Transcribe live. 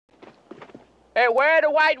Hey, where are the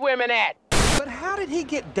white women at? But how did he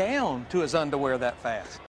get down to his underwear that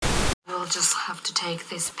fast? We'll just have to take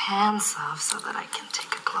these pants off so that I can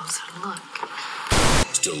take a closer look.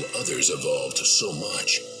 Still others evolved so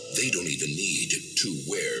much, they don't even need to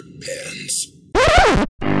wear pants.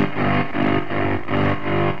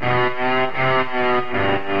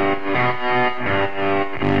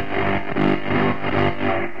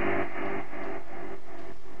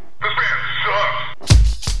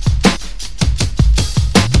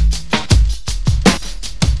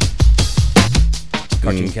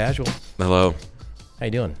 Cartoon Casual. Hello. How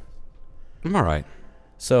you doing? I'm all right.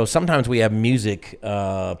 So sometimes we have music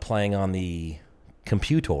playing on the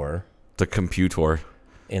computer. The computer.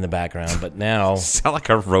 In the background, but now... Sound like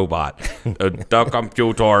a robot. The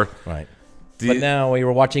computer. Right. But now we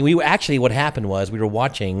were watching... what happened was we were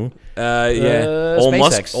watching... Old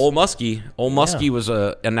SpaceX. Muskie was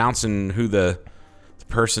announcing who the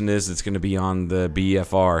person is that's going to be on the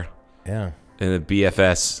BFR. Yeah. And the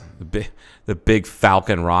BFS. The big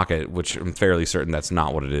Falcon rocket, which I'm fairly certain that's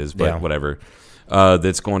not what it is, but whatever.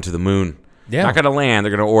 That's going to the moon. Yeah. Not going to land.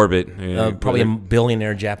 They're going to orbit. Probably a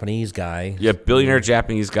billionaire Japanese guy. Yeah, billionaire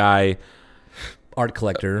Japanese guy. Art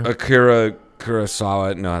collector. Akira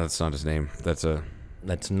Kurosawa. No, that's not his name. That's not.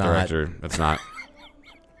 Director. That's not.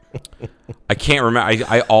 I can't remember.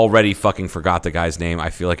 I already fucking forgot the guy's name. I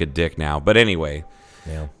feel like a dick now. But anyway.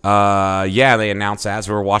 Yeah. They announced that.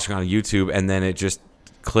 So we were watching on YouTube, and then it just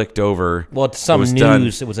clicked over. Well, it's some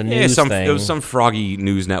news. It was a news thing. It was some froggy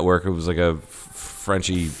news network. It was like a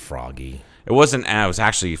Frenchy. Froggy. It wasn't. It was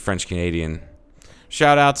actually French-Canadian.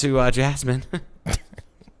 Shout out to Jasmine. I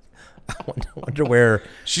wonder where...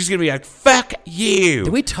 She's going to be like, fuck you.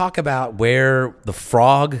 Did we talk about where the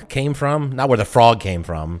frog came from? Not where the frog came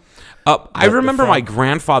from. I remember my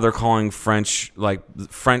grandfather calling French,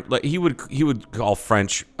 he would call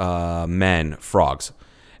French men frogs.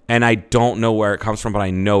 And I don't know where it comes from, but I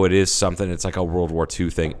know it is something. It's like a World War II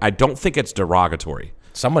thing. I don't think it's derogatory.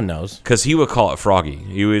 Someone knows. Because he would call it froggy.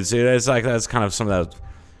 It's like that's kind of some of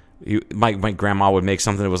that. My grandma would make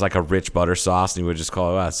something that was like a rich butter sauce, and he would just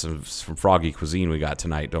call it, some froggy cuisine we got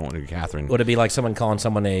tonight, don't we, Catherine? Would it be like someone calling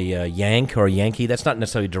someone a Yank or a Yankee? That's not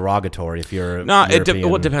necessarily derogatory if you're No, it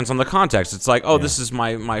depends on the context. It's like, this is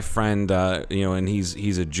my friend, and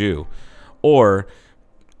he's a Jew. Or...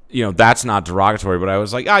 that's not derogatory, but I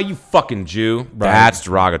was like, you fucking Jew. Right. That's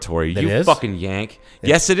derogatory. You fucking Yank.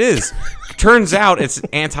 Yes, it is. Turns out it's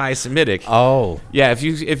anti-Semitic. Oh. Yeah, if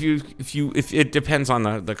it depends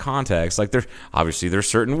on the context. Like there's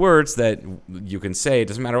certain words that you can say, it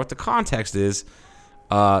doesn't matter what the context is,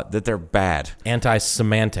 that they're bad.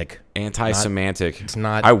 Anti-semantic. It's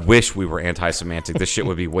not. I wish we were anti-semantic. This shit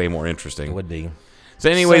would be way more interesting. It would be. So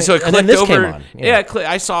anyway, so it clicked over. Came on. Yeah,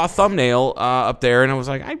 I saw a thumbnail up there, and I was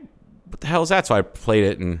like, "What the hell is that?" So I played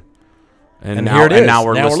it, and now, here it is. And now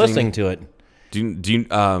we're listening to it. Do you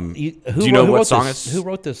know what song it's? Who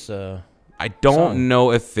wrote this? I don't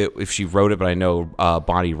know if she wrote it, but I know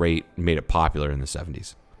Bonnie Raitt made it popular in the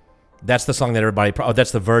 70s. That's the song that everybody.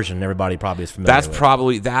 That's the version everybody probably is familiar with. That's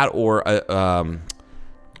probably that, or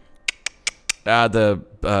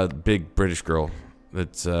the big British girl.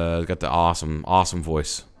 That's got the awesome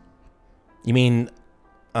voice. You mean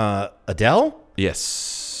Adele?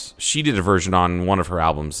 Yes, she did a version on one of her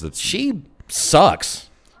albums. She sucks.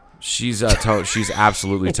 She's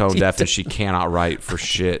absolutely tone deaf, and she cannot write for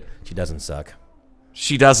shit. She doesn't suck.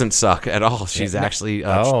 She doesn't suck at all. She's actually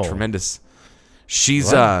tremendous.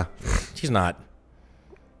 She's not.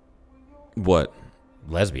 What?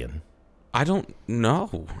 Lesbian? I don't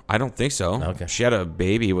know. I don't think so. Okay. She had a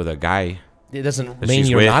baby with a guy. It doesn't mean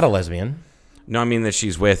you're not a lesbian. No, I mean that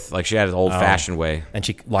she's with, like, she had an old-fashioned way, and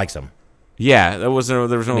she likes him. Yeah, there was no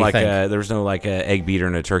egg beater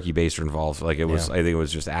and a turkey baster involved. Like it was, I think it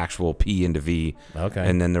was just actual P into V. Okay,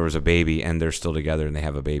 and then there was a baby, and they're still together, and they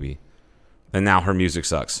have a baby. And now her music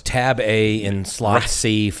sucks. Tab A in slot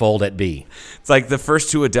C, fold at B. It's like the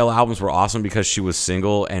first two Adele albums were awesome because she was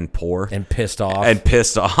single and poor and pissed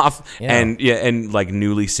off, and like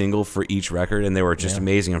newly single for each record, and they were just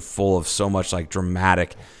amazing and full of so much like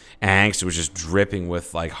dramatic angst. It was just dripping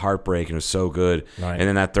with like heartbreak, and it was so good. Right. And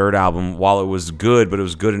then that third album, while it was good, but it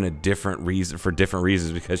was good in a different reason, for different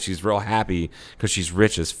reasons, because she's real happy because she's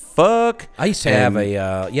rich as fuck. I used to have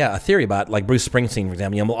a theory about like Bruce Springsteen, for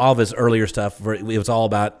example. All of his earlier stuff, it was all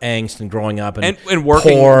about angst and growing up and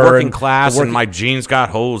working class, and my jeans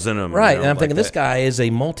got holes in them. Right, and I'm thinking this guy is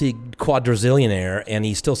a multi-quadrazillionaire, and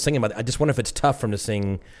he's still singing about it. I just wonder if it's tough for him to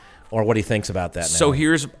sing or what he thinks about that now. So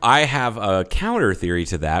I have a counter theory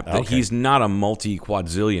to that, but he's not a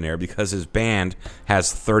multi-quadzillionaire because his band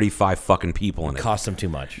has 35 fucking people in it. Cost him too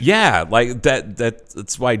much. Yeah, like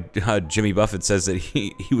that's why Jimmy Buffett says that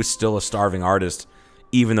he was still a starving artist,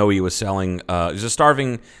 even though he was selling. He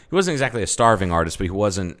wasn't exactly a starving artist, but he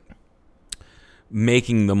wasn't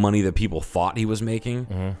making the money that people thought he was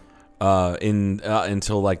making.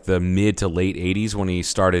 Until like the mid to late 80s when he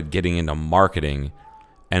started getting into marketing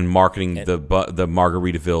the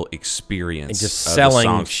Margaritaville experience and just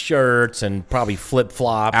selling shirts and probably flip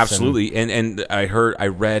flops. Absolutely, and I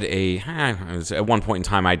read at one point in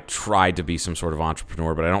time I tried to be some sort of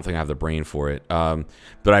entrepreneur, but I don't think I have the brain for it. But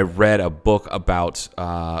I read a book about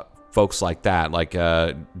folks like that, like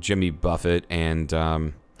Jimmy Buffett and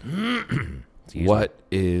what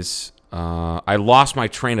is. I lost my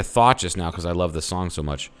train of thought just now because I love the song so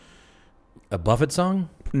much. A Buffett song?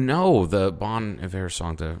 No, the Bon Iver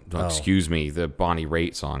song. Excuse me, the Bonnie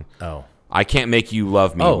Raitt song. Oh, I Can't Make You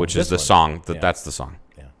Love Me, which is the song. That's the song.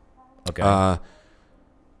 Yeah. Okay.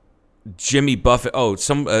 Jimmy Buffett.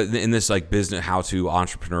 In this like business how-to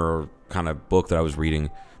entrepreneur kind of book that I was reading,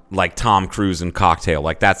 like Tom Cruise and Cocktail.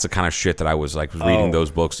 Like that's the kind of shit that I was like reading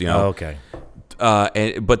those books. You know. Oh, okay.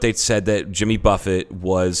 But they said that Jimmy Buffett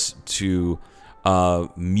was to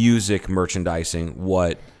music merchandising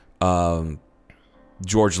what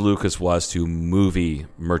George Lucas was to movie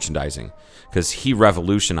merchandising, because he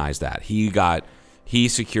revolutionized that. He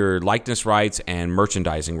secured likeness rights and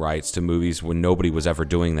merchandising rights to movies when nobody was ever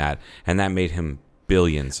doing that, and that made him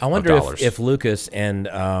billions. I wonder of dollars. if Lucas and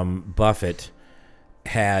Buffett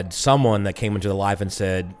had someone that came into their life and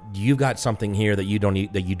said, "You've got something here that you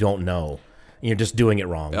don't know. You're just doing it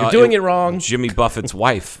wrong. You're doing it wrong." Jimmy Buffett's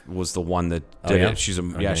wife was the one that did yeah? it. She's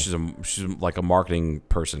like a marketing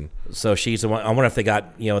person. So she's the one. I wonder if they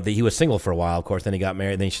got he was single for a while. Of course, then he got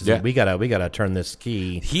married. Then she's like, we gotta turn this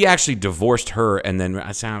key. He actually divorced her, and then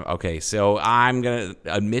I sound okay. So I'm gonna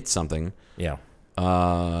admit something. Yeah.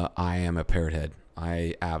 I am a parrot head.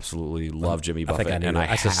 I absolutely love Jimmy Buffett, I and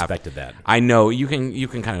I suspected that. I know you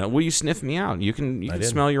can kind of. Well, you sniff me out. You can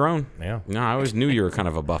smell your own. Yeah. No, I always knew you were kind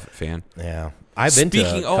of a Buffett fan. Yeah. I've been to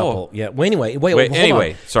a couple. Yeah. Well, anyway, wait.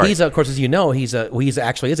 Anyway, sorry. He's of course, as you know, he's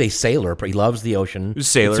actually a sailor. He loves the ocean. He's a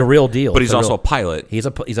sailor. It's a real deal. But he's also a pilot. He's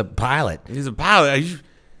a pilot. He's a pilot.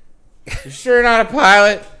 You're sure not a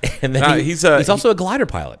pilot? And then he's also a glider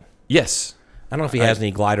pilot. Yes. I don't know if he has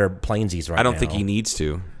any glider planesies right now. I don't think he needs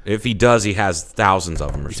to. If he does, he has thousands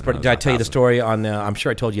of them. Did I tell you the story on? I'm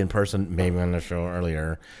sure I told you in person, maybe on the show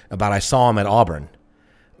earlier, about I saw him at Auburn,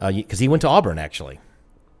 because he went to Auburn actually.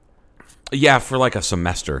 Yeah, for like a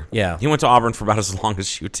semester. Yeah, he went to Auburn for about as long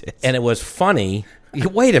as you did, and it was funny.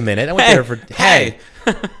 Wait a minute, I went there for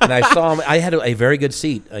and I saw him. I had a very good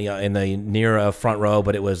seat in the near front row,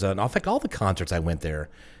 but it was in fact all the concerts I went there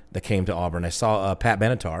that came to Auburn. I saw Pat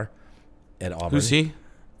Benatar at Auburn. Who's he?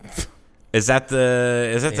 Is that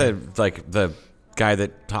the guy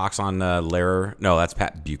that talks on Lehrer? No, that's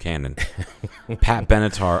Pat Buchanan. Pat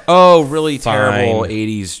Benatar. Oh, really terrible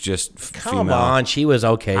 80s just Come female. on, she was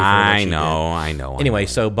okay. I know. Anyway,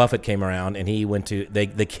 so Buffett came around and he went to they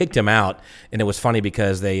kicked him out, and it was funny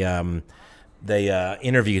because they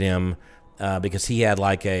interviewed him because he had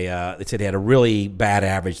like they said he had a really bad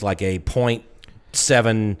average, like a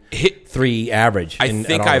 .73 average. I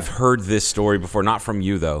think I've heard this story before, not from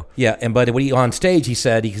you though. Yeah, but when he on stage, he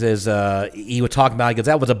says he would talk about it because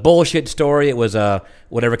that was a bullshit story. It was a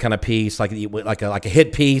whatever kind of piece, like a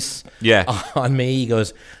hit piece. Yeah. On me, he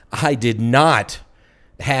goes, I did not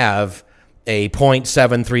have a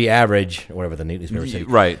 .73 average, or whatever the newspaper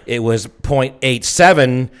said. Right. It was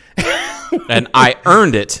 .87. And I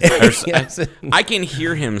earned it. Yes. I can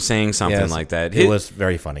hear him saying something like that. It was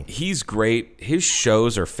very funny. He's great. His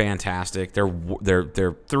shows are fantastic.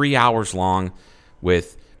 They're 3 hours long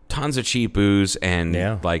with tons of cheap booze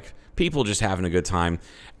and like people just having a good time.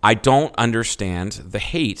 I don't understand the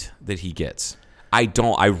hate that he gets. I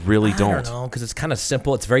really don't. I don't know, because it's kind of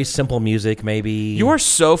simple. It's very simple music, maybe. You are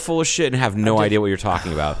so full of shit and have no idea what you're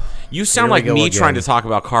talking about. You sound like me trying to talk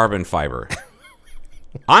about carbon fiber.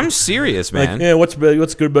 I'm serious, man. Like, yeah, what's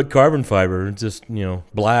good about carbon fiber? It's just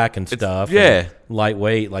black and stuff. And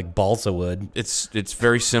lightweight, like balsa wood. It's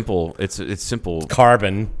very simple. It's simple.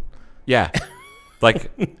 Carbon. Yeah,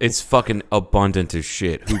 like it's fucking abundant as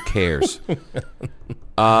shit. Who cares?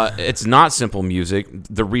 It's not simple music.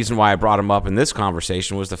 The reason why I brought him up in this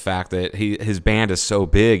conversation was the fact that his band is so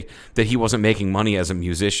big that he wasn't making money as a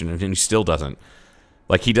musician, and he still doesn't.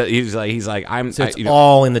 Like he's like I'm. So it's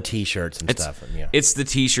all in the T-shirts and stuff. And, It's the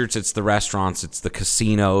T-shirts, it's the restaurants, it's the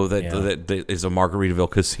casino that is a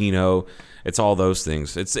Margaritaville casino. It's all those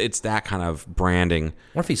things. It's that kind of branding. I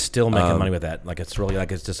wonder if he's still making money with that. Like it's really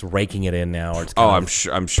like it's just raking it in now. Or it's I'm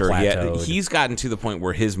sure. Yeah, plateaued. he's gotten to the point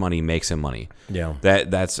where his money makes him money. Yeah,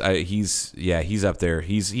 that's he's up there.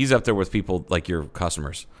 He's up there with people like your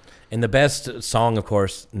customers. And the best song, of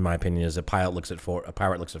course, in my opinion, is not a pilot looks at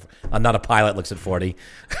 40.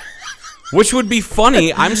 Which would be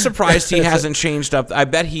funny. I'm surprised he hasn't changed up. I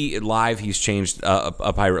bet he's changed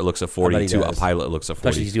a pirate looks at 40 to a pilot looks at 40.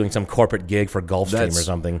 Especially he's doing some corporate gig for Gulfstream or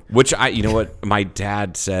something. Which you know what? My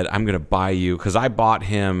dad said, I'm going to buy you, because I bought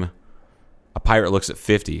him a pirate looks at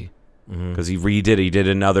 50 because he redid it. He did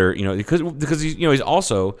another, because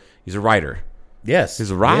he's a writer. Yes.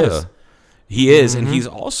 He's a writer. He is, and he's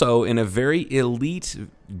also in a very elite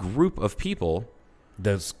group of people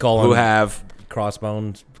the skull who have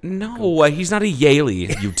crossbones. No, he's not a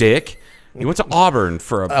Yaley, you dick. He went to Auburn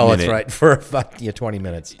for a minute. Oh, that's right, for 20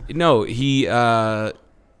 minutes. No, he's in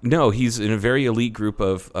a very elite group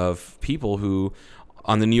of people who,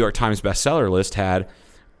 on the New York Times bestseller list, had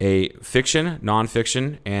a fiction,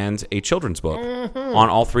 nonfiction, and a children's book on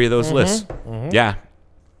all three of those lists. Yeah.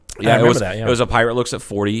 Yeah, I remember that. Yeah. It was A Pirate Looks at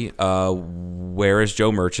 40. Where is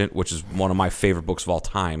Joe Merchant, which is one of my favorite books of all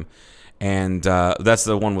time, and that's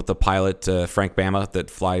the one with the pilot Frank Bama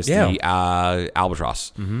that flies the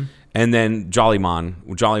albatross. And then Jollymon.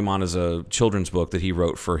 Jollymon is a children's book that he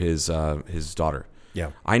wrote for his daughter.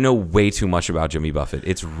 Yeah, I know way too much about Jimmy Buffett.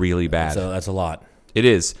 It's really bad. That's a lot. It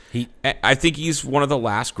is. I think he's one of the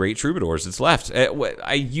last great troubadours that's left.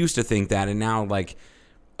 I used to think that, and now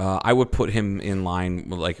I would put him in line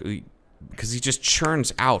because he just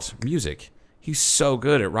churns out music. He's so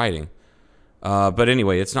good at writing. But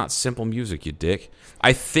anyway, it's not simple music, you dick.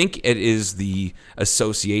 I think it is the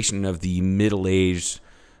association of the middle-aged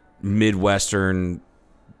Midwestern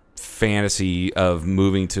fantasy of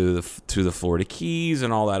moving to the Florida Keys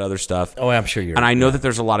and all that other stuff. Oh, I'm sure you're. And I know that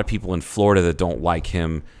there's a lot of people in Florida that don't like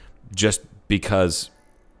him just because.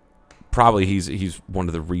 Probably he's one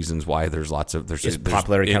of the reasons why there's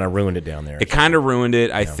popularity kind of ruined it down there. It kind of ruined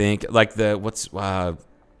it, I think. Like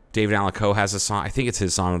David Allan Coe has a song. I think it's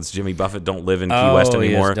his song. It's Jimmy Buffett Don't Live in Key West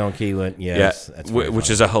Anymore. Yes, Don't Key West. Yes, yeah, that's which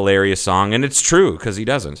is a hilarious song, and it's true because he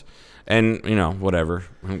doesn't. And whatever.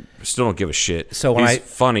 I still don't give a shit. So when he's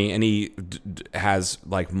funny, and he has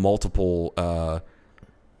multiple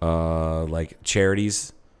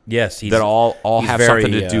charities. Yes, that all have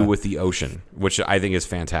something to do with the ocean, which I think is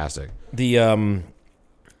fantastic. The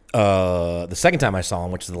second time I saw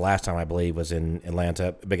him, which is the last time I believe, was in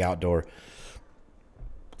Atlanta, big outdoor.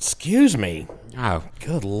 Excuse me. Oh,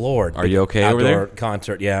 good Lord! Are you okay over there?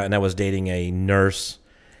 Concert, yeah. And I was dating a nurse,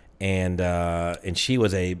 and she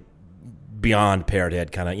was a beyond parrot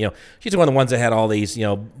head kind of. She's one of the ones that had all these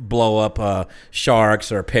blow up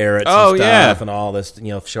sharks or parrots and stuff, and all this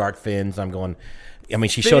shark fins. I'm going. I mean,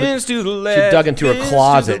 she showed it. She dug into her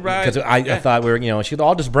closet because I thought we were, she'd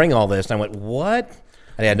all just bring all this. And I went, what?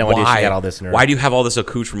 I had no idea she had all this in her. Why do you have all this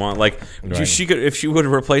accoutrement? She could, if she would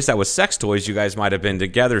have replaced that with sex toys, you guys might have been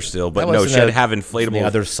together still. But no, she had to have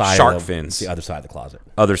inflatable shark fins. The other side of the closet.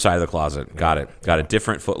 Other side of the closet. Got it.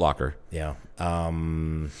 Different Foot Locker. Yeah.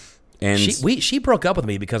 And she broke up with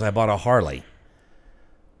me because I bought a Harley.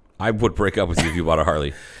 I would break up with you if you bought a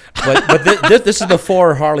Harley. But this is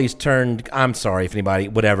before Harley's turned. I'm sorry if anybody,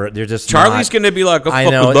 whatever. They're just Charlie's going to be like, I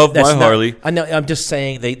fucking love my Harley. I know. I'm just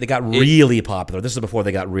saying they got really popular. This is before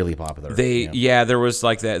they got really popular. There was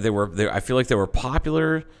like that. I feel like they were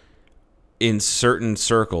popular in certain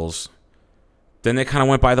circles. Then they kind of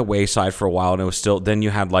went by the wayside for a while, and it was still. Then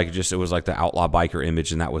you had it was like the outlaw biker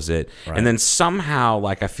image, and that was it. Right. And then somehow,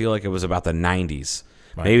 I feel like it was about the '90s,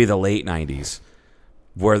 maybe the late '90s,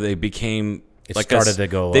 where they became.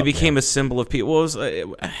 They became a symbol of people.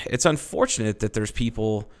 It's unfortunate that there's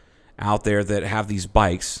people out there that have these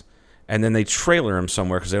bikes and then they trailer them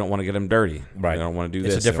somewhere because they don't want to get them dirty. Right. They don't want to do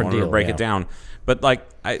this. It's a different deal. Break it down. But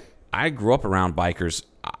I grew up around bikers.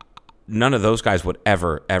 None of those guys would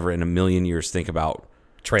ever in a million years think about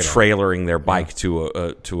trailering their bike to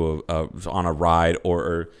a on a ride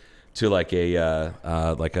or to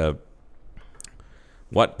a.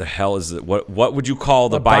 What the hell is it? What would you call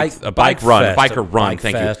the bike? A bike run, a biker run.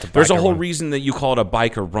 Thank you. There's a whole reason that you call it a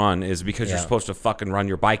biker run is because you're supposed to fucking run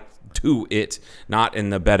your bike to it, not in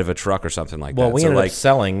the bed of a truck or something like that. Well, we ended up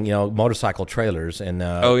selling, motorcycle trailers, and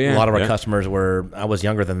a lot of our customers were. I was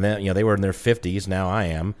younger than them. They were in their 50s. Now I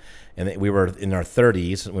am, and we were in our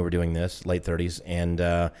 30s. We were doing this late 30s,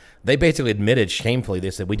 and they basically admitted shamefully.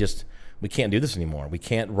 They said we can't do this anymore. We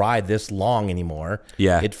can't ride this long anymore.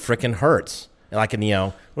 Yeah. It freaking hurts. Like,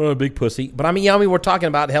 big pussy. But I mean, we're talking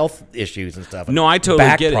about health issues and stuff. No, I totally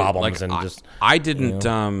back get problems it. Like, and just. I didn't.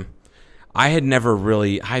 I had never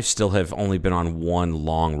really. I still have only been on one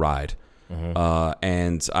long ride,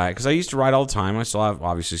 and because I used to ride all the time. I still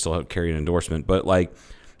have carry an endorsement, but like,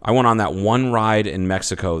 I went on that one ride in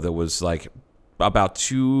Mexico that was like about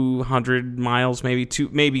 200 miles, maybe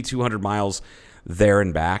 200 miles there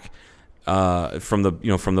and back, from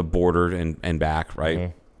the border and back,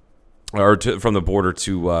 right. Or from the border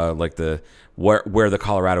to like where the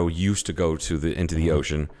Colorado used to go into the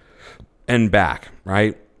ocean and back,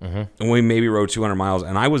 right? And we maybe rode 200 miles,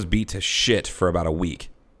 and I was beat to shit for about a week.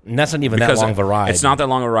 And that's not even that long of a ride. It's not that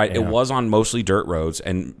long of a ride. Yeah. It was on mostly dirt roads,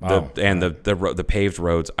 and the paved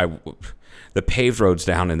roads. The paved roads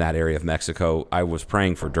down in that area of Mexico, I was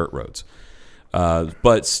praying for dirt roads,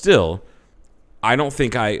 but still. I don't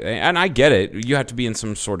think and I get it. You have to be in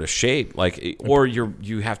some sort of shape, or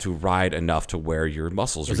you have to ride enough to where your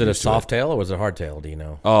muscles are. Was it a soft tail or was it a hard tail? Do you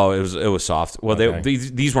know? Oh, it was soft. Well, Okay.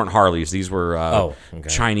 these weren't Harleys. These were okay.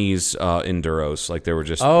 Chinese enduros. Like they were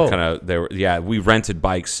just kind of we rented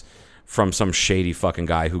bikes from some shady fucking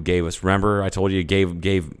guy who gave us. Remember, I told you gave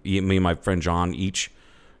me and my friend John each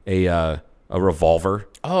a revolver.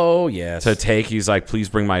 Oh, yes. To take. He's like, please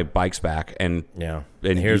bring my bikes back. And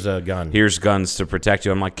here's a gun. Here's guns to protect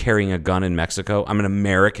you. I'm like carrying a gun in Mexico. I'm an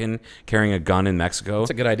American carrying a gun in Mexico.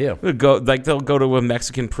 That's a good idea. They'll go to a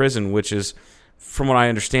Mexican prison, which is, from what I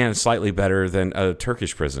understand, slightly better than a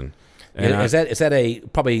Turkish prison. And is that a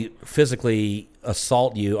probably physically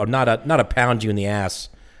assault you or not a pound you in the ass,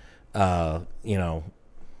 kind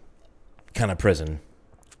of prison?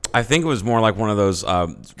 I think it was more like one of those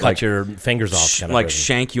cut your fingers off, kind of like prison.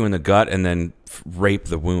 shank you in the gut and then rape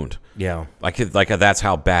the wound. Yeah, like that's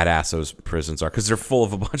how badass those prisons are, because they're full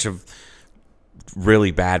of a bunch of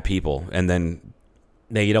really bad people, and then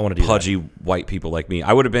you don't want to do pudgy white people like me.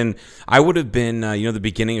 I would have been the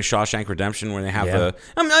beginning of Shawshank Redemption where they have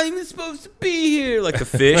I'm not even supposed to be here, like the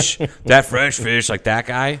fish, that fresh fish, like that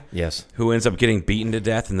guy. Yes, who ends up getting beaten to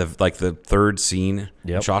death in the third scene.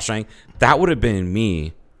 Yep. In Shawshank. That would have been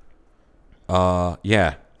me.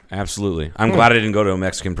 Yeah, absolutely. I'm glad I didn't go to a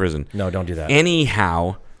Mexican prison. No, don't do that.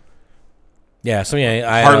 Anyhow, yeah. So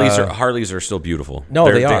Harleys are still beautiful.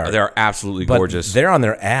 No, they are. They're absolutely but gorgeous. They're on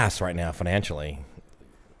their ass right now financially.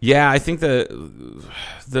 Yeah, I think the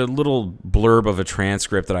little blurb of a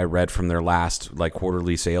transcript that I read from their last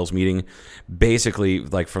quarterly sales meeting, basically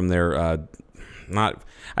from their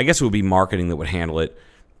I guess it would be marketing that would handle it.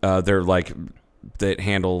 They're that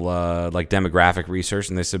handle demographic research,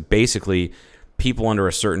 and they said basically people under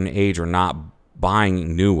a certain age are not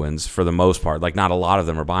buying new ones for the most part. Not a lot of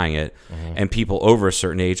them are buying it, and people over a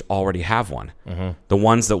certain age already have one. The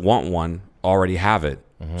ones that want one already have it.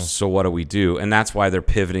 So what do we do? And that's why they're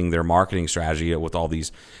pivoting their marketing strategy with all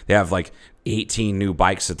these. They have 18 new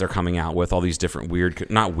bikes that they're coming out with, all these different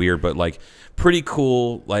not weird, but pretty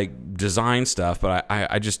cool design stuff. But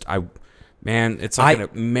man, it's an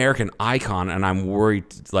American icon, and I'm worried.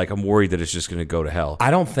 I'm worried that it's just going to go to hell.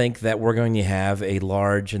 I don't think that we're going to have a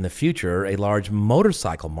large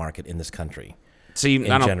motorcycle market in this country. See,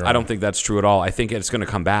 I don't think that's true at all. I think it's going to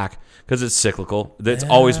come back because it's cyclical. It's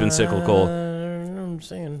always been cyclical. I'm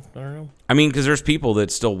saying, I don't know. I mean, because there's people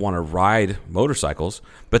that still want to ride motorcycles,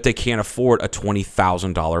 but they can't afford a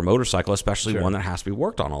 $20,000 motorcycle, especially one that has to be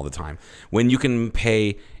worked on all the time. When you can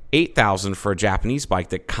pay $8,000 for a Japanese bike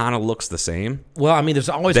that kind of looks the same. Well, I mean, there's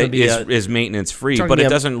always going to be is maintenance free, but it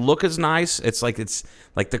doesn't look as nice. It's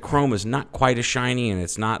the chrome is not quite as shiny, and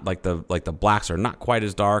it's not the blacks are not quite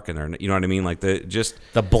as dark, and they're, you know what I mean,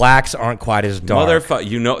 the blacks aren't quite as dark.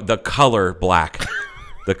 Motherfucker, the color black,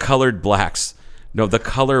 the colored blacks. No, the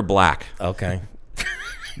color black. Okay.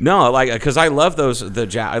 No, because I love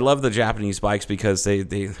I love the Japanese bikes because they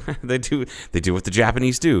do what the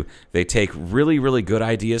Japanese do. They take really, really good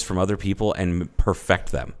ideas from other people and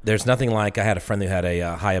perfect them. There's nothing like, I had a friend who had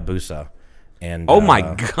a Hayabusa, and oh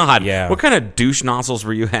my god, yeah. What kind of douche nozzles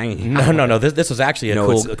were you hanging? No. This was actually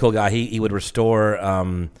a cool guy. He would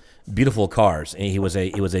restore beautiful cars, and he was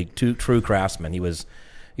a true craftsman.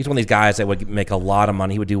 He's one of these guys that would make a lot of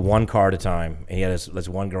money. He would do one car at a time, and he had his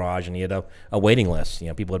one garage, and he had a waiting list.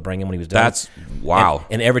 People would bring him when he was done. That's wow.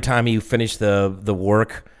 And every time he finished the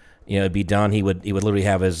work, it'd be done. He would literally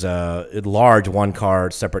have his large one car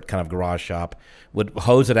separate kind of garage shop. Would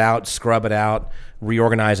hose it out, scrub it out,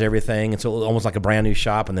 reorganize everything, and so it was almost like a brand new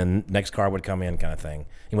shop. And then next car would come in, kind of thing.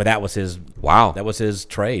 That was his wow. That was his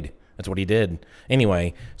trade. That's what he did.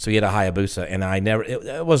 Anyway, so he had a Hayabusa, and I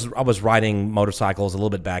was riding motorcycles a little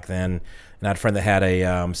bit back then, and I had a friend that had a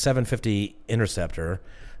 750 Interceptor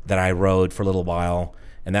that I rode for a little while,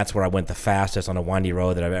 and that's where I went the fastest on a windy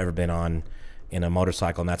road that I've ever been on in a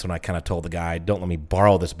motorcycle, and that's when I kind of told the guy, don't let me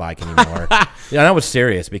borrow this bike anymore. Yeah, I was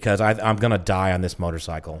serious because I'm going to die on this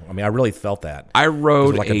motorcycle. I mean, I really felt that. I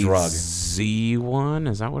rode like a drug. Z1.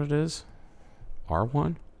 Is that what it is?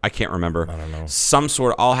 R1? I can't remember. I don't know. Some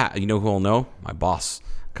sort of, you know who will know? My boss,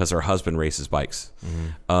 because her husband races bikes.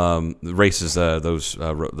 Races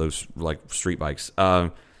those like street bikes.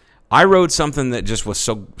 I rode something that just was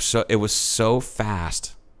it was so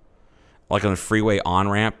fast, like on a freeway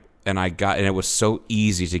on-ramp. And it was so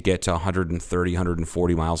easy to get to 130,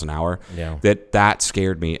 140 miles an hour that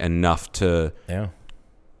scared me enough to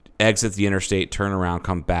exit the interstate, turn around,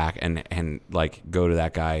 come back, and like go to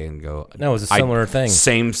that guy and go. No, it was a similar thing.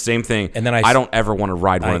 Same thing. And then I don't ever want to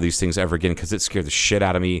ride one of these things ever again because it scared the shit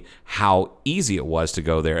out of me how easy it was to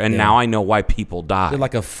go there. And now I know why people die. They're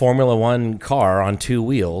like a Formula One car on two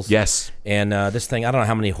wheels. Yes. And this thing, I don't know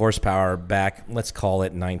how many horsepower back. Let's call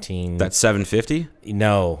it 19. That's 750.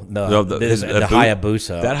 No, the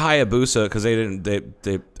Hayabusa. That Hayabusa, because they didn't.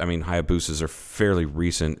 I mean, Hayabusas are fairly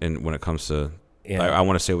recent, and when it comes to. Yeah. I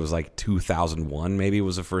want to say it was like 2001, maybe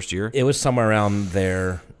was the first year. It was somewhere around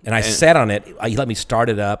there. And I sat on it. He let me start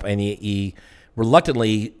it up, and he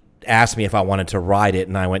reluctantly asked me if I wanted to ride it.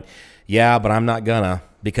 And I went, yeah, but I'm not gonna.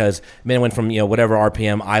 Because it went from whatever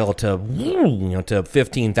RPM idle to to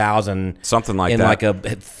 15,000. Something like that. In like a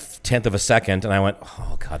tenth of a second. And I went,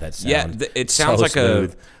 oh, God, that sounds it sounds so like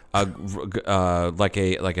smooth.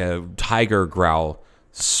 like a tiger growl.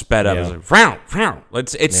 Sped up, like, round.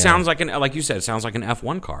 It sounds like like you said, it sounds like an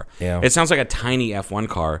F1 car. Yeah, it sounds like a tiny F1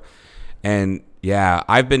 car, and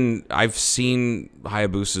I've seen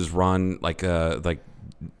Hayabusas run like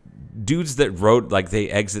dudes that rode like they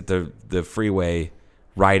exit the freeway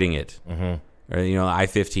riding it. Mm-hmm. Or,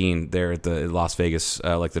 I-15 there at the Las Vegas,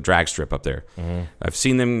 like the drag strip up there. Mm-hmm. I've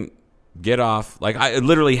seen them get off. Like I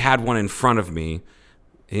literally had one in front of me.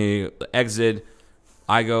 He exited.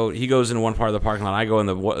 He goes into one part of the parking lot. I go in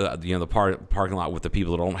the parking lot with the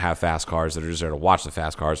people that don't have fast cars that are just there to watch the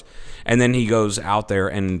fast cars, and then he goes out there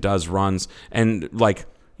and does runs and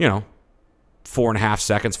 4.5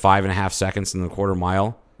 seconds, 5.5 seconds in the quarter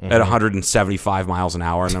mile at 175 miles an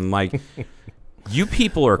hour, and I'm like, you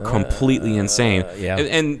people are completely insane. Yeah.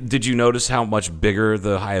 And did you notice how much bigger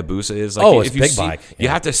the Hayabusa is? Like, it's a big bike. You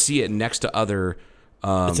have to see it next to other.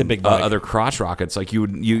 It's a big bike. Other crotch rockets, like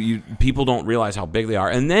you people don't realize how big they are,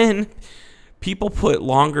 and then people put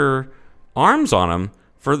longer arms on them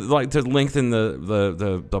for like to lengthen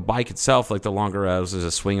the bike itself, like the longer is a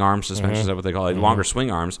swing arm suspension, is that what they call it? Longer swing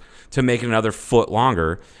arms to make it another foot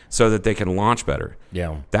longer so that they can launch better.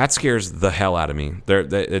 Yeah, that scares the hell out of me.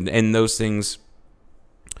 And those things.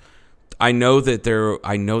 I know that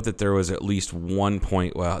there was at least one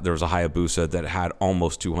point. Well, there was a Hayabusa that had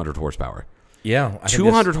almost 200 horsepower. Yeah,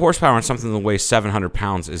 200 horsepower on something that weighs 700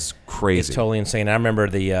 pounds is crazy. It's totally insane. I remember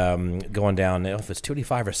the going down. If it's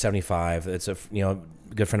 285 or 75, it's a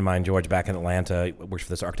good friend of mine, George, back in Atlanta, works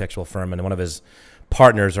for this architectural firm, and one of his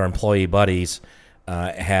partners or employee buddies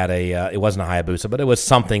had it wasn't a Hayabusa, but it was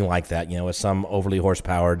something like that. It was some overly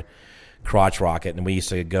horsepowered crotch rocket, and we used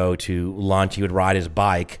to go to lunch. He would ride his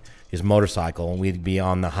bike, his motorcycle, and we'd be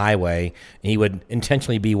on the highway, and he would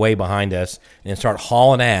intentionally be way behind us and start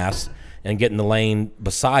hauling ass and get in the lane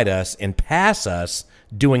beside us and pass us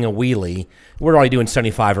doing a wheelie. We're already doing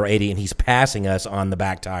 75 or 80, and he's passing us on the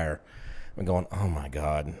back tire. I'm going, oh, my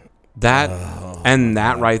God.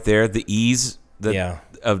 That right there, the ease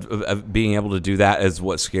of being able to do that is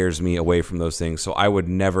what scares me away from those things. So I would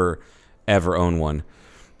never, ever own one.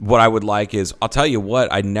 What I would like is, I'll tell you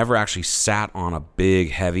what, I never actually sat on a big,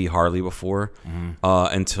 heavy Harley before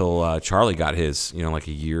until Charlie got his, like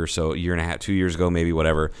a year and a half, 2 years ago, maybe,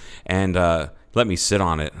 whatever, and let me sit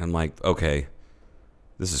on it. I'm like, okay,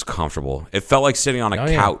 this is comfortable. It felt like sitting on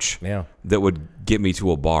a couch that would get me to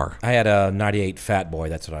a bar. I had a 98 Fat Boy.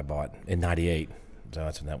 That's what I bought in 98. So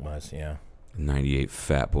that's what that was, 98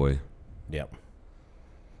 Fat Boy. Yep.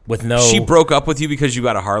 She broke up with you because you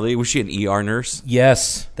got a Harley? Was she an ER nurse?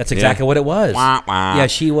 Yes, that's exactly what it was. Wah, wah. Yeah,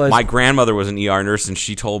 she was. My grandmother was an ER nurse, and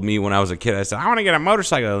she told me when I was a kid, I said, I want to get a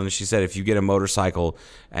motorcycle. And she said, if you get a motorcycle,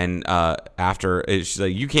 and she's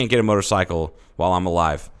like, you can't get a motorcycle while I'm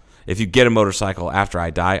alive. If you get a motorcycle after I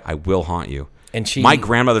die, I will haunt you. And my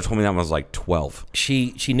grandmother told me that when I was like 12.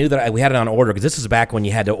 She knew that we had it on order, because this is back when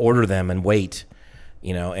you had to order them and wait.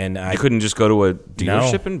 And you couldn't just go to a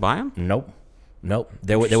dealership and buy them? Nope.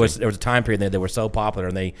 There was a time period that they were so popular,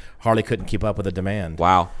 and they hardly couldn't keep up with the demand.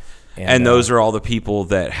 Wow. And those are all the people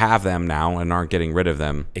that have them now and aren't getting rid of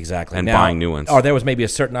them. Exactly. And now, buying new ones. Or there was maybe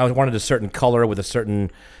I wanted a certain color with a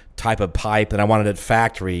certain type of pipe, and I wanted it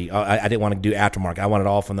factory. I didn't want to do aftermarket. I wanted it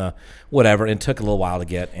all from the whatever, and it took a little while to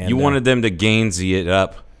get. And, you wanted them to Gainsey it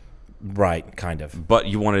up. Right, kind of. But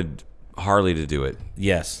you wanted Harley to do it.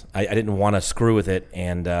 Yes. I didn't want to screw with it,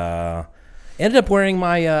 and ended up wearing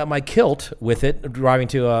my kilt with it, driving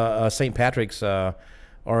to a St. Patrick's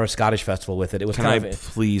or a Scottish festival with it. It was Can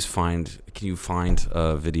you find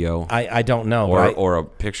a video? I don't know. Or a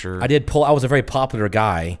picture? I did pull. I was a very popular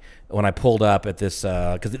guy when I pulled up at this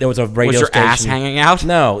because there was a radio Was your station. ass hanging out?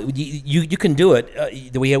 No, you can do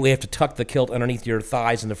it. We have to tuck the kilt underneath your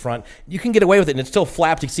thighs in the front. You can get away with it, and it still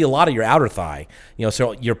flaps. You can see a lot of your outer thigh.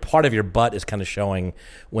 So your part of your butt is kind of showing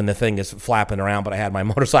when the thing is flapping around. But I had my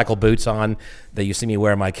motorcycle boots on that you see me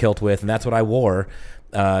wear my kilt with, and that's what I wore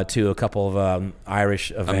to a couple of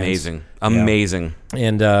Irish events. Amazing.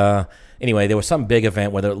 And anyway, there was some big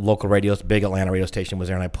event where the local big Atlanta radio station was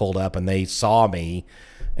there, and I pulled up, and they saw me,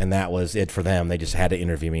 and that was it for them. They just had to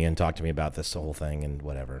interview me and talk to me about this whole thing and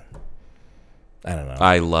whatever. I don't know.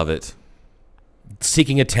 I love it.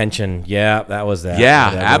 Seeking attention. Yeah, that was that. Yeah,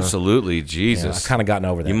 whatever. Absolutely. Jesus. Yeah, I've kind of gotten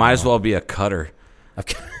over that. You might as well be a cutter. I've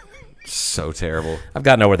So terrible.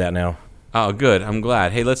 gotten over that now. Oh, good. I'm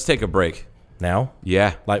glad. Hey, let's take a break. Now?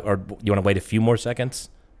 Yeah. Or you want to wait a few more seconds?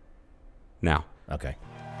 Now. Okay.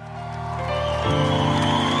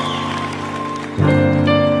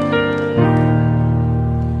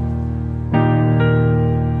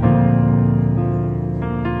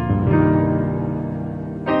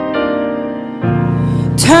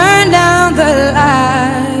 Turn down the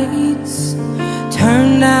lights,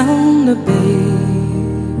 turn down the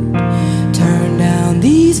bed, turn down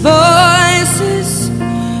these voices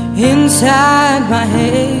inside my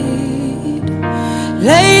head.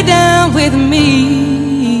 Lay down with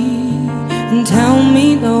me and tell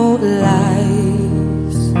me no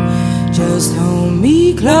lies. Just hold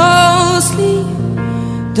me closely,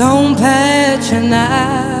 don't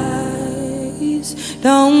patronize,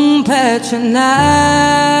 don't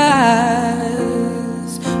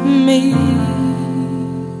patronize me.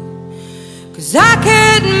 'Cause I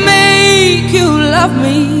can't make you love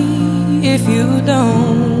me if you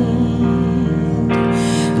don't.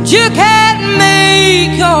 You can't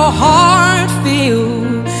make your heart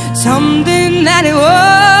feel something that it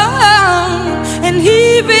won't. And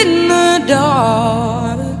here in the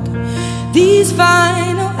dark, these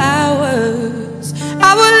final hours,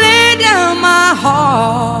 I will lay down my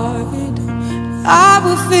heart. I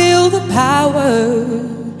will feel the power,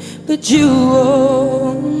 but you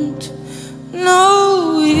won't.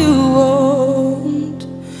 No, you won't.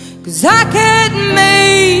 'Cause I can't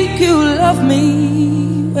make you love me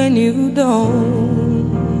when you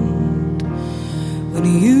don't, when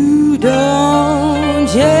you don't,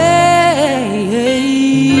 yeah, yeah,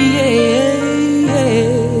 yeah.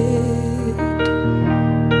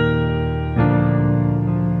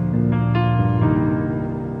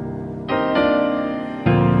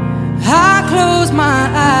 I close my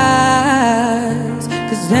eyes,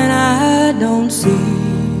 'cause then I don't see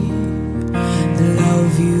the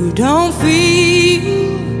love you don't feel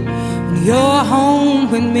when you're home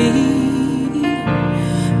with me.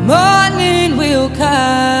 Morning will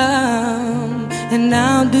come and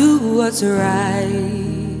I'll do what's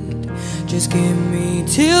right. Just give me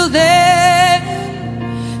till then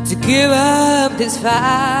to give up this fight,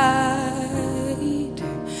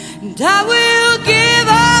 and I will give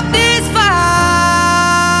up this fight.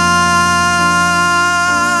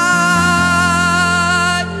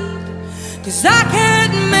 'Cause I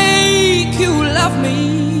can't make you love me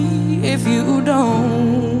if you don't.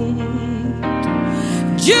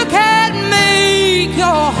 You can't make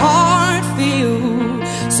your heart feel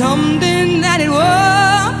something that it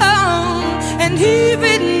won't. And here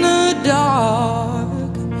in the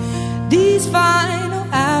dark, these final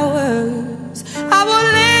hours, I will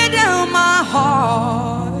lay down my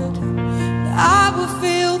heart. I will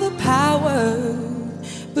feel the power,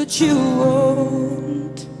 but you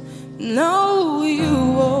won't. No, you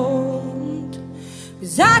won't.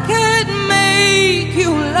 'Cause I can't make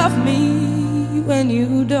you love me when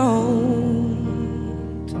you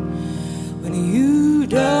don't, when you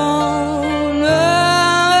don't want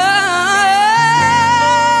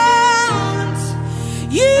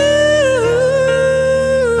you,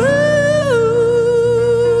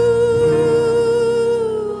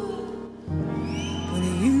 when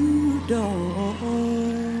you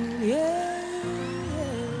don't, yeah.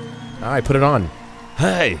 All right, put it on.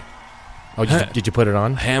 Hey. Oh, did you put it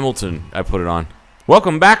on? Hamilton. I put it on.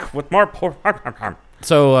 Welcome back with more.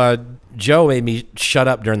 So Joe made me shut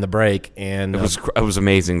up during the break, and It was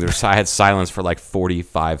amazing. I had silence for like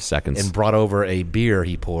 45 seconds. and brought over a beer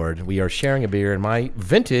he poured. We are sharing a beer in my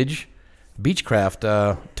vintage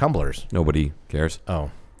Beechcraft tumblers. Nobody cares.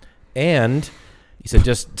 Oh, and he said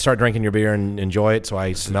just start drinking your beer and enjoy it. So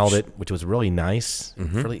I smelled it, which was really nice.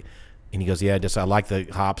 Really, and he goes, yeah, just I like the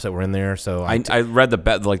hops that were in there. So I read the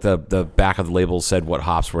back of the label said what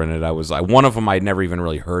hops were in it. I was like, one of them I'd never even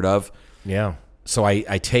really heard of. yeah. So I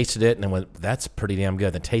tasted it and I went, that's pretty damn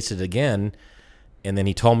good. Then tasted it again, and then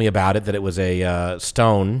he told me about it, that it was a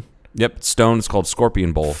Stone. Yep, Stone is called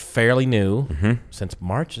Scorpion Bowl. Fairly new since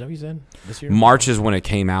March. Is that what you said this year? March is when it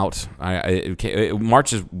came out.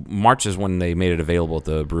 March is when they made it available at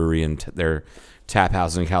the brewery and their tap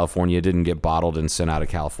houses in California. It didn't get bottled and sent out of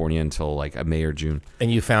California until like May or June.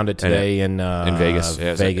 And you found it today in Vegas.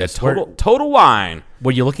 Yeah, Vegas. Total Wine.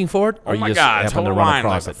 Were you looking for it? Or Oh you my just God, happened Total to run Wine.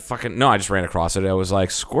 across Like, it? no, I just ran across it. I was like,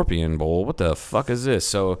 Scorpion Bowl. What the fuck is this?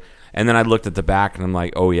 So, and then I looked at the back and I'm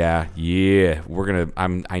like, oh yeah,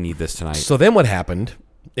 I need this tonight. So then what happened?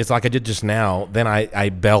 It's like I did just now. Then I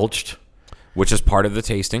belched. Which is part of the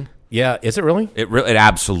tasting. Yeah, is it really? It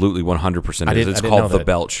absolutely 100% is. I It's didn't called know the that.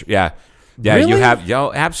 belch. Yeah. Yeah, Really? you have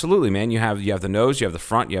absolutely, man. You have the nose, you have the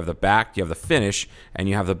front, you have the back, you have the finish, and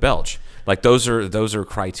you have the belch. Like those are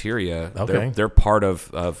criteria. Okay. They're part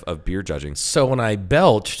of beer judging. So when I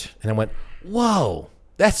belched and I went, whoa,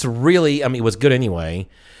 that's really, I mean, it was good anyway.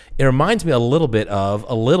 It reminds me a little bit.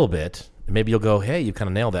 Maybe you'll go, hey, you kind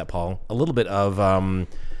of nailed that, Paul. A little bit of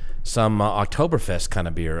some Oktoberfest kind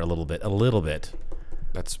of beer, a little bit.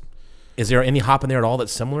 That's Is there any hop in there at all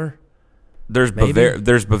that's similar? there's Maybe?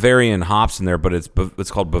 there's Bavarian hops in there, but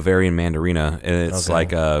it's called Bavarian Mandarina, and it's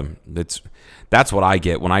Okay. like that's what I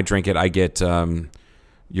get when I drink it. I get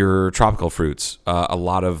your tropical fruits, a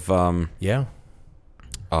lot of Yeah.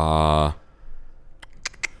 a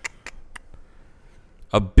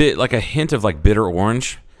bit like a hint of like bitter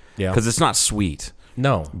orange, Yeah. because it's not sweet,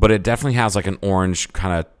 No. but it definitely has like an orange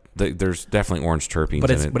kind of. There's definitely orange terpenes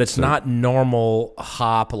in it. But it's So not normal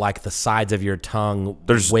hop like the sides of your tongue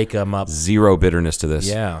wake them up. zero bitterness to this.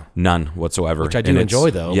 Yeah. None whatsoever. Which I do And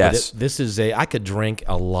enjoy, though. Yes. But this is I could drink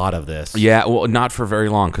a lot of this. Yeah, well, not for very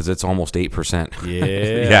long because it's almost 8%. Yeah.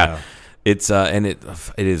 Yeah, it's and it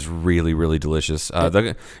is really really delicious.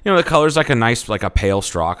 The color's like a nice like a pale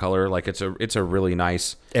straw color. Like it's a really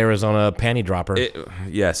nice. Arizona panty dropper.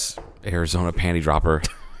 Yes, Arizona panty dropper.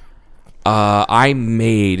 I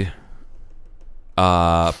made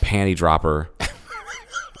panty dropper.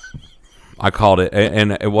 I called it,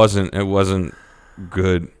 and it wasn't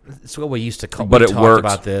good. It's what we used to call. But we it talked worked.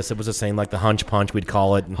 about this. It was the same like the Hunch Punch. We'd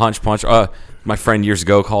call it. Hunch Punch. My friend years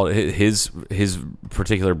ago called it his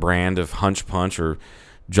particular brand of Hunch Punch or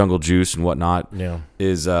Jungle Juice and whatnot. Yeah.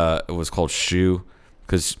 It was called shoe,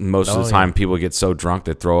 because most of Oh, the time yeah. people get so drunk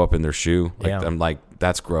they throw up in their shoe. Like, Yeah. I'm like,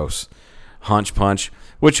 that's gross. Hunch Punch,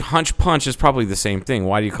 which Hunch Punch is probably the same thing.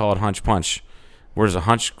 Why do you call it Hunch Punch? Where does a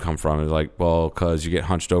hunch come from? It's like, well, because you get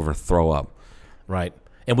hunched over and throw up. Right.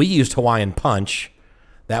 And we used Hawaiian Punch.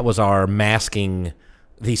 That was our masking.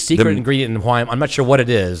 The secret ingredient in Hawaiian. I'm not sure what it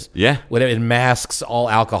is. Yeah. It masks all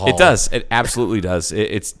alcohol. It does. It absolutely does.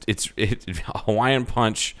 Hawaiian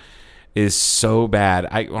Punch is so bad.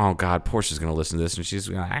 Oh God, Portia's gonna listen to this and she's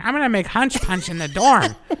like, I'm gonna make Hunch Punch in the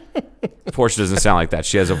dorm. Portia doesn't sound like that.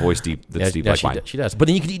 She has a voice deep like mine. She does. But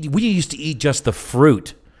then we used to eat just the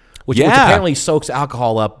fruit, which Yeah. apparently soaks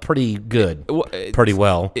alcohol up pretty good, pretty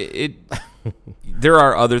well. There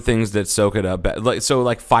are other things that soak it up.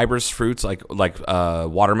 Like fibrous fruits, like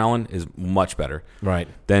watermelon is much better, Right.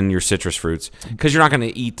 than your citrus fruits, because you're not going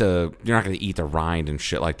to eat the rind and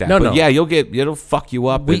shit like that. No, but no. yeah, it'll fuck you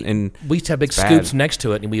up. And We used to have big it's bad. scoops next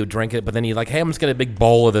to it, and we would drink it. But then you're like, hey, I'm just gonna get a big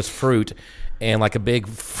bowl of this fruit, and like a big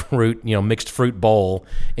fruit, mixed fruit bowl,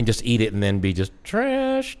 and just eat it, and then be just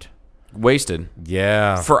trashed. wasted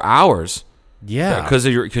Yeah. for hours. Yeah. because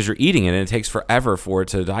you're eating it and it takes forever for it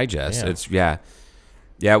to digest. Yeah.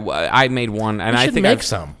 I made one and We I should think make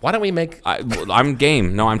some. Why don't we make? I'm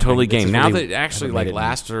game. No, I'm totally This is game. Now really- that actually haven't like made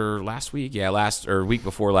it last week, week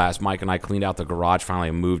before last, Mike and I cleaned out the garage finally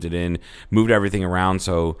and moved it in, moved everything around.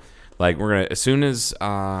 So like we're gonna as soon as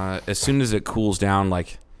it cools down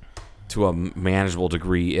like to a manageable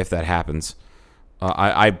degree, if that happens.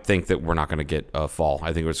 I think that we're not going to get a fall.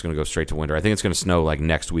 I think we're just going to go straight to winter. I think it's going to snow like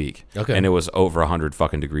next week. Okay. And it was over 100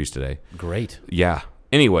 fucking degrees today. Great. Yeah.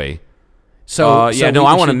 Anyway. So I want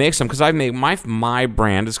to should- make some because I make my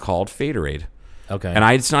brand is called Faderade. Okay. And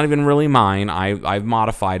it's not even really mine. I've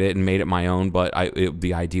modified it and made it my own. But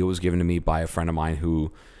the idea was given to me by a friend of mine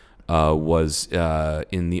who was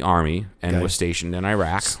in the Army and was stationed in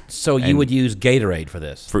Iraq. So you would use Gatorade for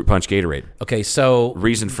this? Fruit Punch Gatorade. Okay, so...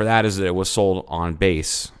 Reason for that is that it was sold on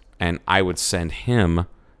base, and I would send him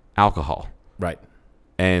alcohol. Right.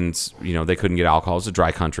 And, they couldn't get alcohol. It's a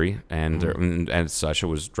dry country, and as such, it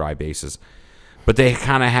was dry bases. But they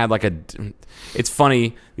kind of had like a... It's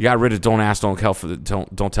funny, you got rid of don't ask, don't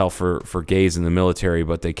tell for gays in the military,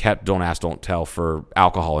 but they kept don't ask, don't tell for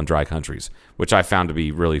alcohol in dry countries, which I found to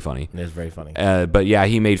be really funny. It is very funny. But yeah,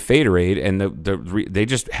 he made Faderade, and they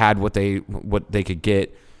just had what they could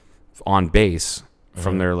get on base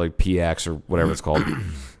from their like PX or whatever it's called.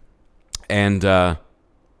 And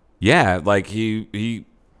like he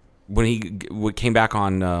when he came back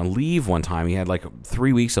on leave one time, he had like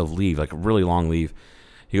 3 weeks of leave, like a really long leave.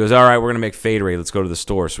 He goes, all right, we're going to make Faderade. Let's go to the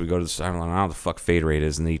store. So we go to the store. I don't know what the fuck Faderade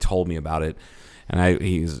is. And then he told me about it. And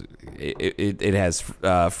it has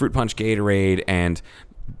Fruit Punch Gatorade, and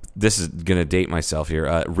this is going to date myself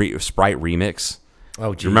here, Sprite Remix.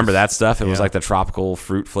 Oh, geez. Remember that stuff? It was like the tropical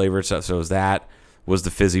fruit flavored stuff. So it was that. Was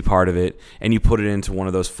the fizzy part of it, and you put it into one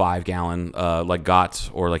of those 5-gallon like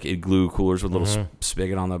GOTS or like Igloo coolers with a little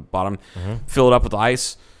spigot on the bottom. Fill it up with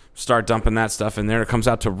ice, start dumping that stuff in there. It comes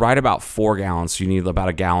out to right about 4 gallons, so you need about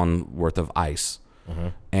a gallon worth of ice.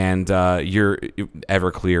 And your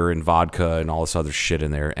Everclear and vodka and all this other shit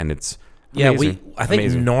in there, and it's amazing. I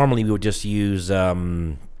think normally we would just use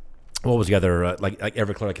what was the other like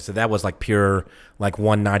Everclear? Like I said, that was like pure like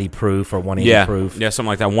 190 proof or 180 proof. Yeah, something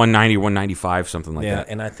like that. 190 or 195, something like that.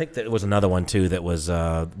 Yeah, and I think that it was another one too that was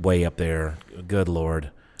way up there. Good Lord.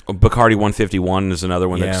 Bacardi 151 is another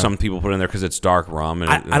one that some people put in there because it's dark rum.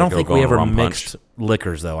 And I don't think we ever mixed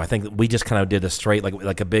liquors though. I think we just kind of did a straight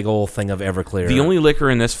like a big old thing of Everclear. The only liquor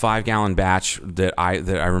in this 5-gallon batch that I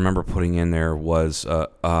remember putting in there was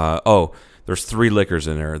there's 3 liquors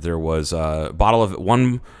in there. There was a bottle of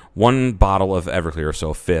one bottle of Everclear, so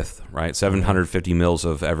a fifth, right? 750 mils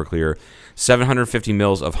of Everclear, 750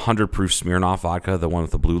 mils of 100 proof Smirnoff vodka, the one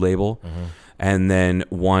with the blue label, and then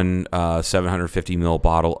one 750 mil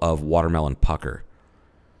bottle of watermelon pucker,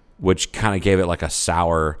 which kind of gave it like a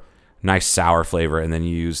nice sour flavor. And then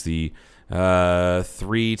you use the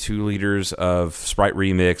 2 liters of Sprite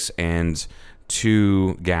Remix and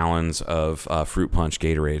 2 gallons of Fruit Punch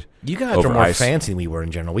Gatorade. You guys are more fancy than we were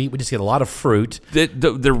in general. We just get a lot of fruit.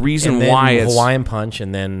 The reason and then why it's Hawaiian Punch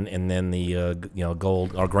and then the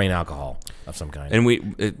gold or grain alcohol of some kind.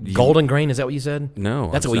 And Golden Grain, is that what you said? No,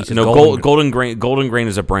 that's what you said. No, Golden Grain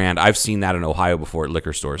is a brand. I've seen that in Ohio before at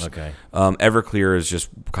liquor stores. Okay. Everclear is just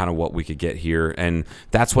kind of what we could get here, and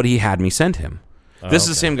that's what he had me send him. This is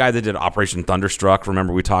the same guy that did Operation Thunderstruck.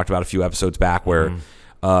 Remember we talked about a few episodes back where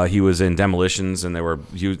he was in Demolitions, and they were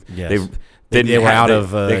They were out of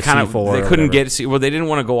C4. They couldn't get C. Well, they didn't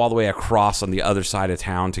want to go all the way across on the other side of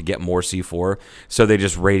town to get more C4, so they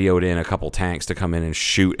just radioed in a couple tanks to come in and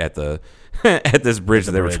shoot at the at this bridge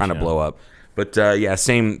that they were trying to blow up. But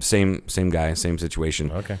same guy, same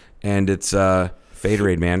situation. Okay, and it's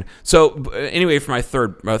Faderade, man. So anyway, for my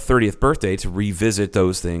 30th birthday, to revisit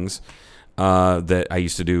those things that I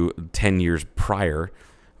used to do 10 years prior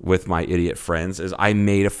with my idiot friends, is I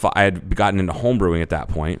had gotten into homebrewing at that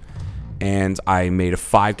point. And I made a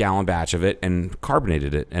 5-gallon batch of it and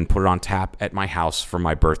carbonated it and put it on tap at my house for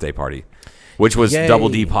my birthday party, which was Yay. Double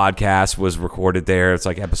D Podcast was recorded there. It's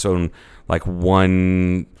like episode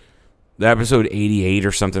episode 88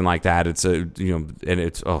 or something like that. It's and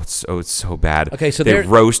it's so bad. Okay, so they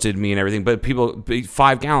roasted me and everything, but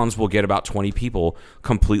 5 gallons will get about 20 people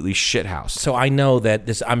completely shithoused. So I know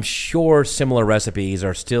that I'm sure similar recipes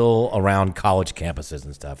are still around college campuses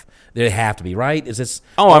and stuff. They have to be, right? Is this?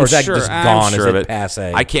 I'm is that sure. just I'm gone? sure is of it it.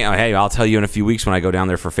 passe? I can't. Hey, I'll tell you in a few weeks when I go down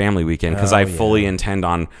there for family weekend, because I fully intend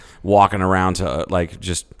on walking around to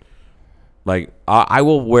I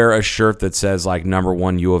will wear a shirt that says like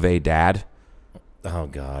 #1 U of A dad. Oh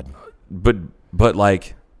God. But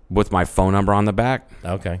like with my phone number on the back.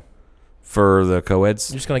 Okay. For the co-eds.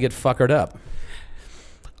 You're just gonna get fuckered up.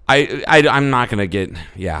 I'm not gonna get.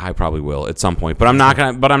 Yeah, I probably will at some point, but I'm not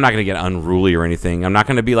gonna get unruly or anything. I'm not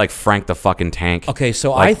gonna be like Frank the fucking Tank. Okay,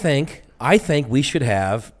 so I think we should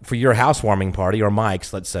have, for your housewarming party or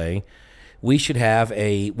Mike's, let's say, we should have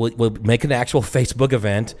we'll make an actual Facebook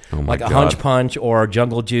event, like a Hunch Punch or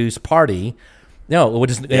Jungle Juice party. No,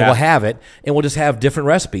 we'll have it, and we'll just have different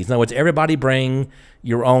recipes. In other words, everybody bring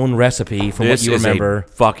your own recipe from what you remember. This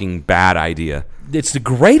is a fucking bad idea. It's a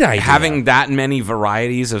great idea. Having that many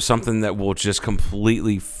varieties of something that will just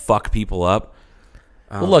completely fuck people up.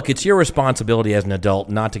 Well, look, it's your responsibility as an adult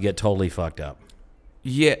not to get totally fucked up.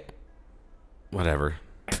 Yeah. Whatever.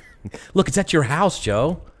 Look, it's at your house,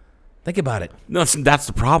 Joe. Think about it. No, that's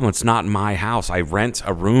the problem. It's not my house. I rent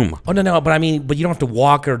a room. Oh no, but I mean, but you don't have to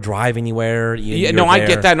walk or drive anywhere. I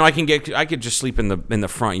get that. No, I could just sleep in the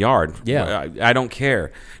front yard. Yeah, I don't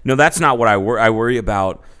care. No, that's not what I worry. I worry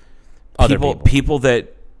about other people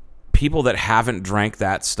that haven't drank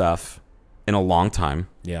that stuff in a long time.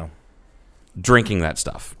 Yeah, drinking that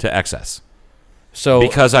stuff to excess. So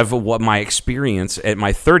because of what my experience at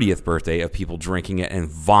my 30th birthday of people drinking it and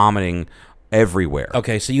vomiting everywhere.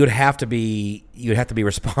 Okay, so you'd have to be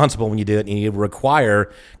responsible when you do it, and you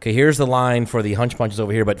require. Okay, here's the line for the Hunch Punches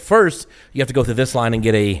over here, but first you have to go through this line and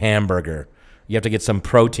get a hamburger. You have to get some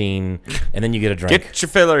protein, and then you get a drink. Get your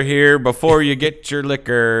filler here before you get your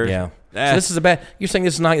liquor. Yeah. So this is a bad. You're saying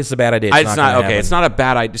this is a bad idea. It's not okay. It's not a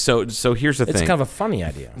bad idea. So here's the thing. It's kind of a funny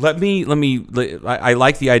idea. Let me. I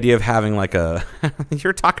like the idea of having like a.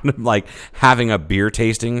 You're talking like having a beer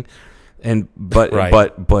tasting, but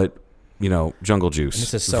jungle juice.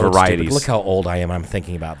 This is so varieties. stupid. Look how old I am. I'm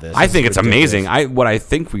thinking about this. I think it's amazing. What I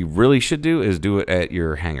think we really should do is do it at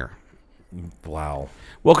your hangar. Wow.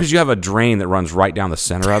 Well, because you have a drain that runs right down the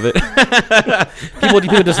center of it. people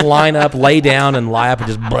just line up, lay down, and lie up and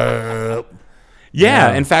just. Burp.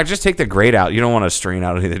 Yeah. In fact, just take the grate out. You don't want to strain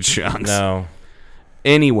out any of the chunks. No.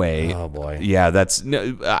 Anyway. Oh boy. Yeah,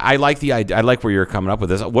 I like the idea. I like where you're coming up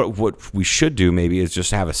with this. What we should do maybe is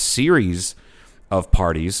just have a series of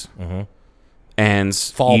parties, and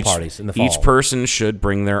fall parties in the fall. Each person should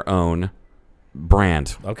bring their own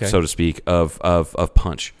brand, so to speak, of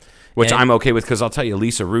punch. Which I'm okay with, because I'll tell you,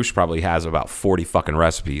 Lisa Roosh probably has about 40 fucking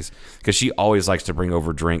recipes, because she always likes to bring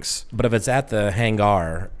over drinks. But if it's at the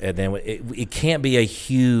hangar, and then it can't be a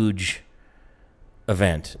huge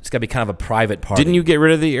event. It's got to be kind of a private party. Didn't you get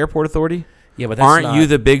rid of the airport authority? Yeah, but that's aren't you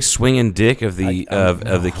the big swinging dick of the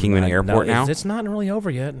the Kingman Airport now? It's not really over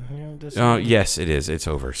yet. Yes, it is. It's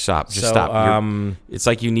over. Stop. Just stop. It's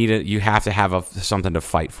like you have to have something to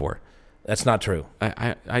fight for. That's not true.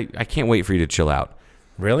 I can't wait for you to chill out.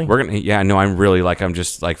 Really? I'm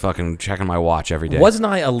just like fucking checking my watch every day. Wasn't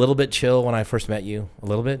I a little bit chill when I first met you? A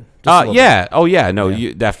little bit? Yeah. Oh, yeah. No,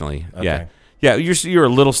 you definitely. Okay. Yeah. You're a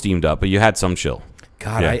little steamed up, but you had some chill.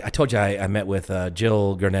 God, yeah. I told you I met with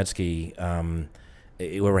Jill Gernetsky.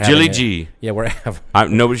 Jilly G. Yeah, we're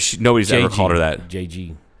having. Nobody's JG, ever called her that.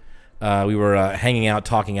 JG. We were hanging out,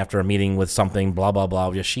 talking after a meeting with something. Blah blah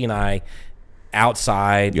blah. Just she and I.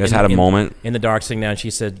 Outside, you guys had a moment in the dark, sitting down. She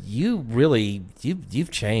said, "You've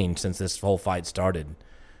changed since this whole fight started.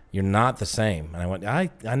 You're not the same." And I went, "I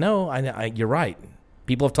know. You're right.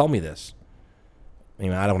 People have told me this."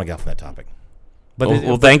 Anyway, I don't want to get off on that topic.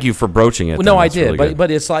 But thank you for broaching it. Well, no, I did. Really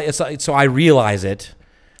but it's like so I realize it.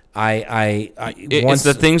 It's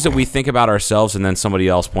the things that we think about ourselves, and then somebody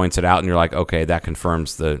else points it out, and you're like, okay, that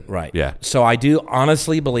confirms the right. Yeah. So I do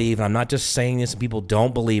honestly believe, and I'm not just saying this, and people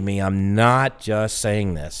don't believe me. I'm not just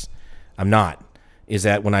saying this. I'm not. Is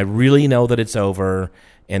that when I really know that it's over,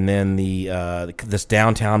 and then this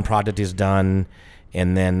downtown project is done,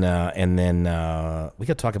 and then we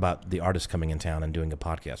could talk about the artist coming in town and doing a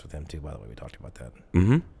podcast with him too. By the way, we talked about that.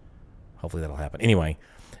 Mm-hmm. Hopefully that'll happen. Anyway,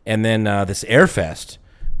 and then this Airfest,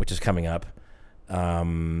 which is coming up. We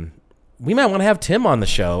might want to have Tim on the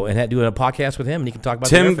show and do a podcast with him, and he can talk about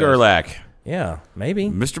Tim Gerlach. Yeah, maybe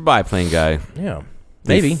Mr. Biplane guy. Yeah,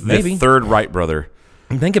 maybe the third Wright brother.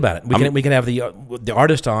 Think about it. We can have the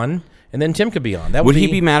artist on, and then Tim could be on. Would he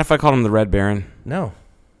be mad if I called him the Red Baron? No,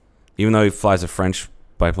 even though he flies a French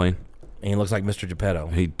biplane, and he looks like Mr. Geppetto.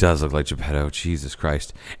 He does look like Geppetto. Jesus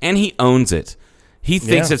Christ, and he owns it. He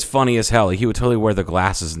thinks it's funny as hell. He would totally wear the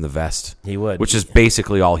glasses and the vest. He would. Which is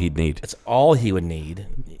basically all he'd need. It's all he would need.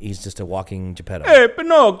 He's just a walking Geppetto. Hey,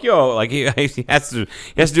 Pinocchio! Like he has to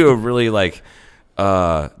do a really like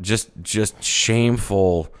just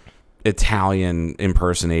shameful Italian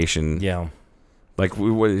impersonation. Yeah. Like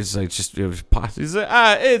it's like just it was he's like,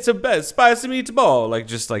 it's a best spicy meatball. Like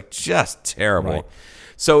just terrible. Right.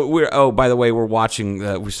 So by the way, we're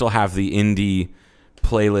watching. We still have the indie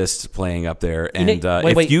playlist playing up there, and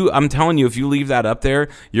I'm telling you, if you leave that up there,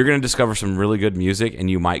 you're going to discover some really good music, and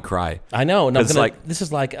you might cry. I know. No, this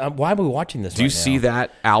is like, why are we watching this? Do you see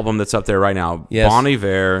that album that's up there right now? Yes. Bon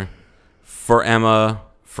Iver, For Emma,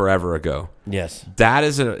 Forever Ago. Yes, that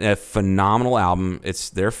is a phenomenal album.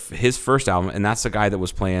 It's his first album, and that's the guy that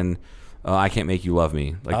was playing "I Can't Make You Love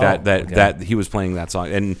Me." Like that he was playing that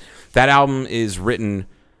song, and that album is written.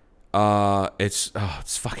 It's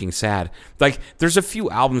fucking sad. Like there's a few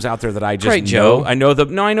albums out there that I just Great, know. Joe. I know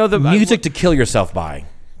the music to kill yourself by.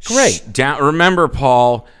 Great. Remember,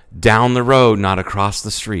 Paul, down the road, not across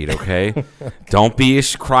the street. Okay, don't be a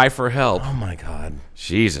cry for help. Oh my God,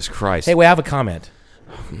 Jesus Christ. Hey, we have a comment.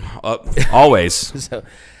 Always. So,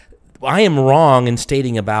 I am wrong in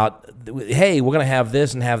stating about, hey, we're going to have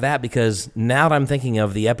this and have that, because now that I'm thinking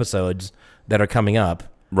of the episodes that are coming up,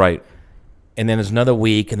 right, and then there's another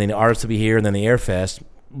week, and then the artists will be here, and then the Airfest,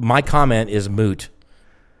 my comment is moot.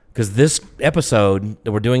 Because this episode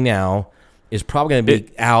that we're doing now is probably going to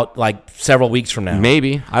be out like several weeks from now.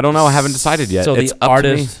 Maybe. I don't know. I haven't decided yet. So it's the up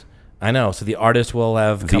artist, to me. I know. So the artist will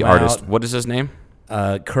have come The artist. out. What is his name?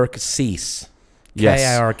 Kirk Cease.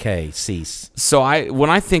 Yes. Kirk Cease. So when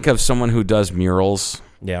I think of someone who does murals,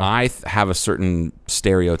 Yeah. I have a certain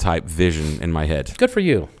stereotype vision in my head. Good for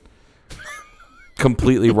you.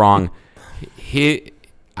 Completely wrong.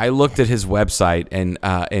 I looked at his website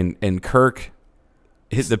and Kirk.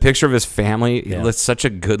 The picture of his family, it's such a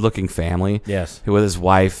good-looking family. Yes. With his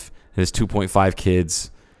wife and his 2.5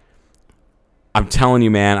 kids. I'm telling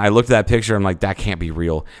you, man, I looked at that picture, I'm like, that can't be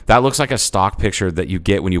real. That looks like a stock picture that you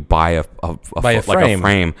get when you buy a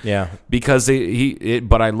frame. Yeah. Because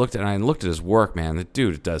but I looked at his work, man. The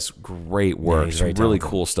dude does great work. he's Some very really talented.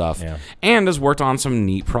 cool stuff. Yeah. And has worked on some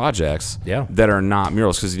neat projects that are not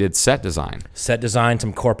murals, because he did set design. Set design,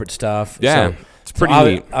 some corporate stuff. Yeah. It's pretty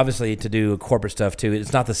neat. Obviously, to do corporate stuff, too,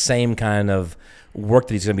 it's not the same kind of work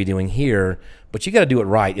that he's going to be doing here, but you got to do it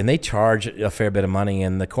right, and they charge a fair bit of money,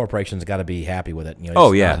 and the corporation's got to be happy with it. You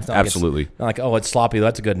know, it's not absolutely. Not like, oh, it's sloppy,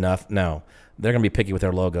 that's good enough. No, they're going to be picky with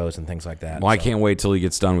their logos and things like that. Well, I can't wait till he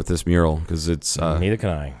gets done with this mural, because it's... neither can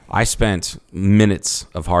I. I spent minutes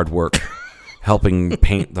of hard work helping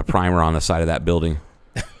paint the primer on the side of that building.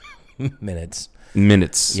 Minutes.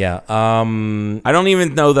 Yeah. I don't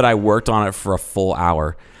even know that I worked on it for a full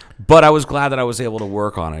hour, but I was glad that I was able to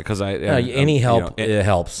work on it, because any help it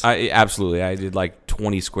helps. Absolutely. I did like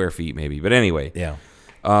 20 square feet maybe, but anyway. Yeah.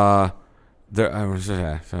 You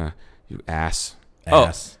ass.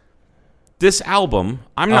 Ass. This album,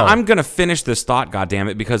 I'm gonna finish this thought,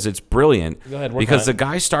 goddammit, because it's brilliant. Go ahead, work because on the it.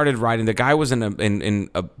 guy started writing. The guy was in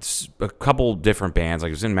a couple different bands. Like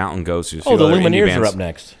he was in Mountain Ghost. The Lumineers are up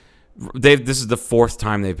next. This is the fourth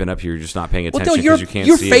time they've been up here. You're just not paying attention Well, because you can't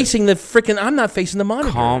you're see facing the freaking. I'm not facing the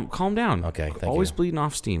monitor. Calm down. Okay, thank Always you. bleeding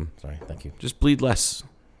off steam. Sorry, thank you. Just bleed less.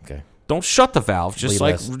 Okay. Don't shut the valve. Just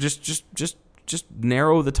Bleed like less. just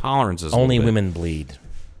narrow the tolerances. Only a little bit. women bleed.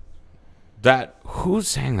 Who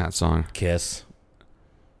sang that song? Kiss.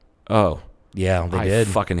 Oh. Yeah, they I did.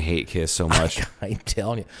 fucking hate Kiss so much. I'm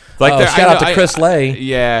telling you. Like, shout out to Chris Lay.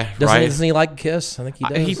 Yeah, Doesn't he like Kiss? I think he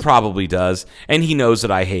does. He probably does, and he knows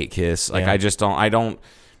that I hate Kiss. Like Yeah. I don't.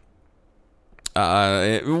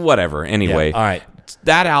 Whatever. Anyway, Yeah, all right.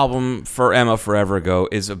 That album for Emma forever ago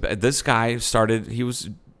is this guy started. He was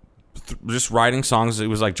just writing songs. It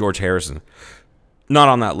was like George Harrison. Not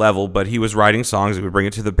on that level, but he was writing songs. He would bring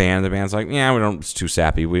it to the band. The band's like, yeah, we don't. It's too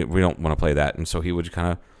sappy. We don't want to play that. And so he would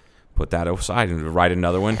kind of put that aside and write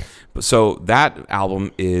another one. But so that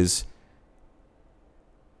album is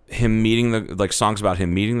him meeting songs about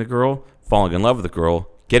him meeting the girl, falling in love with the girl,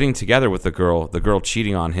 getting together with the girl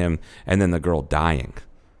cheating on him, and then the girl dying.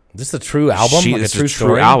 Is this a true album? It's a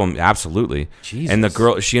true album, absolutely. Jesus. And the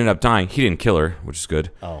girl, she ended up dying. He didn't kill her, which is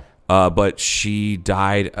good. Oh. But she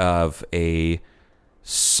died of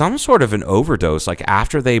some sort of an overdose. Like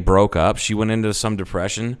after they broke up, she went into some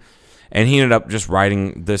depression, and he ended up just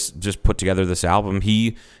put together this album.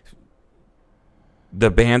 The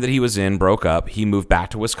band that he was in broke up. He moved back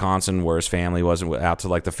to Wisconsin, where his family was, out to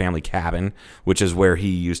like the family cabin, which is where he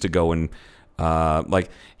used to go and like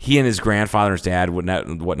he and his grandfather and his dad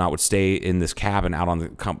would stay in this cabin out on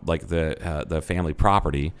the family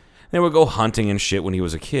property. They would go hunting and shit when he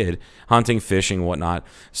was a kid, hunting, fishing, whatnot.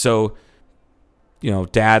 So,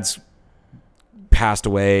 dad's passed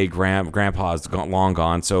away, grandpa's long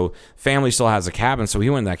gone, so family still has a cabin. So he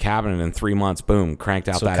went in that cabin, and in 3 months, boom, cranked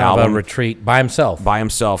out that kind album. of a retreat by himself.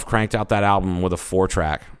 Cranked out that album with a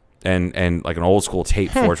 4-track and like an old school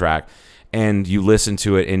tape 4-track, and you listen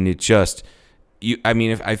to it, and it just.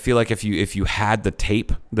 I feel like if you had the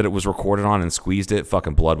tape that it was recorded on and squeezed it,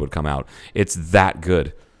 fucking blood would come out. It's that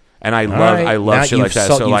good, and I love shit like that.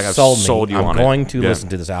 So like I've sold you on it. I'm going to listen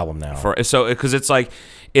to this album now. Because it's like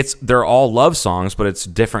they're all love songs, but it's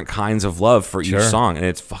different kinds of love for each song, and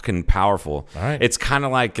it's fucking powerful. All right. It's kind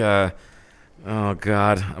of like oh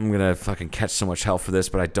god, I'm gonna fucking catch so much hell for this,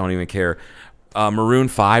 but I don't even care. Maroon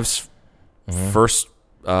 5's first.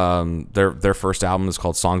 Their first album is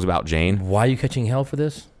called Songs About Jane. Why are you catching hell for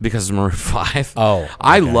this? Because of Maroon 5. Oh, okay.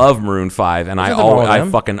 I love Maroon 5, and I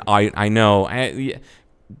know.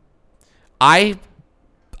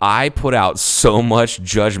 I put out so much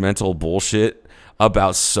judgmental bullshit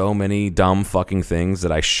about so many dumb fucking things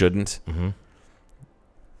that I shouldn't.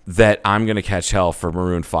 that I'm gonna catch hell for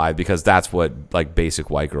Maroon 5 because that's what like basic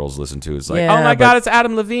white girls listen to. It's like, Yeah, oh my but- god, it's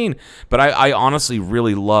Adam Levine. But I honestly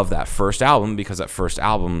really love that first album because that first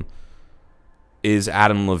album is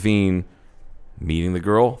Adam Levine meeting the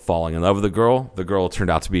girl, falling in love with the girl. The girl turned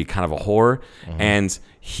out to be kind of a whore, and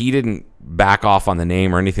he didn't back off on the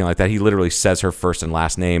name or anything like that. He literally says her first and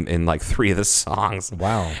last name in like 3 of the songs.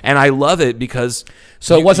 Wow. And I love it because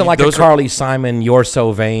So it wasn't like a those are- Carly Simon, "You're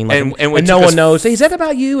So Vain," like, And and, it no took one us- knows. Is that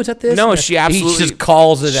about you? Is that this? No, she absolutely He just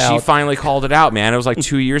calls it She out. finally called it out, man. It was like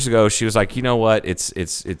 2 years ago. She was like, you know what? It's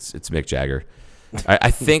Mick Jagger.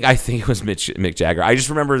 I think it was Mick Jagger. I just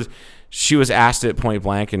remember she was asked it point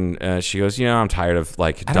blank, and she goes, I'm tired of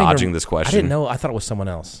like I don't dodging even- this question. I didn't know. I thought it was someone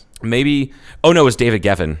else. Maybe. Oh no, it was David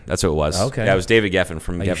Geffen. That's who it was. Okay. Yeah, it was David Geffen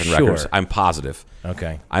from Are you Geffen sure? Records. I'm positive.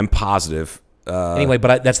 Okay. I'm positive. Anyway,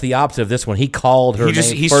 but that's the opposite of this one. He called her. He name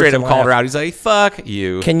straight first up and called her last. out. He's like, "Fuck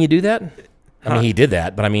you." Can you do that? I mean, he did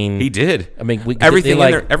that, but I mean, He did. I mean, everything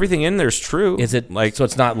like, in there. Everything in there's true. Is it like so?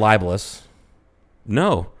 It's not libelous.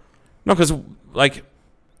 no, because like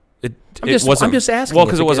it. I'm it just- wasn't. I'm just asking Well, if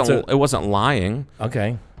because it it's wasn't. It wasn't lying,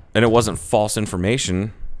 Okay. and it wasn't false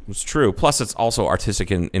information. It was true. Plus, it's also artistic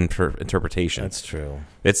interpretation. That's true.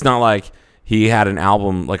 It's not like he had an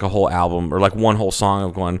album, like a whole album, or like one whole song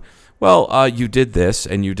of going, well, you did this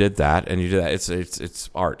and you did that and you did that. It's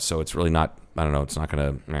art, so it's really not. I don't know. It's not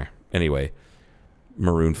gonna. Anyway,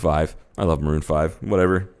 Maroon 5. I love Maroon 5.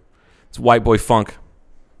 Whatever. It's white boy funk,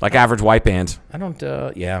 like average white band. I don't.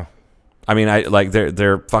 Yeah, I mean, I like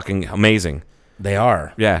they're fucking amazing. they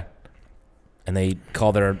are, Yeah. and they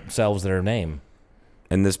call themselves their name.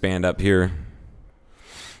 And this band up here,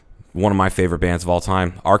 one of my favorite bands of all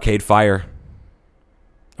time, Arcade Fire.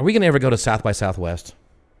 Are we gonna ever go to South by Southwest,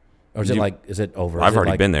 or is it like? Is it over? I've Is it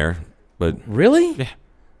already like- been there, but Really? Yeah.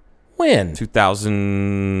 When?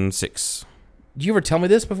 2006. Did you ever tell me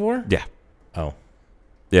this before? Yeah. Oh.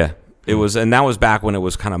 Yeah. It was, and that was back when it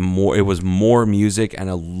was kind of more. It was more music and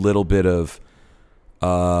a little bit of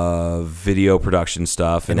video production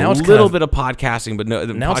stuff, and now a it's little kind bit of podcasting. But no,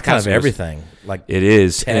 Now it's kind of podcasting was- everything. Like It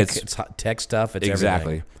is, and tech, it's tech stuff. It's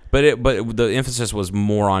exactly. everything. But the emphasis was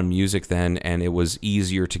more on music then, and it was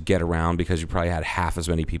easier to get around because you probably had half as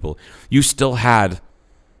many people. You still had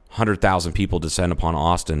 100,000 people descend upon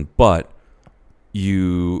Austin, but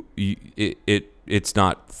it's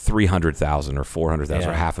not 300,000 or 400,000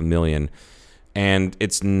 or Yeah. 500,000, and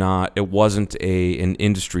it wasn't an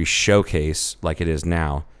industry showcase like it is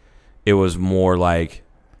now. It was more like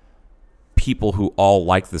people who all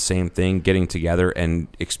like the same thing getting together and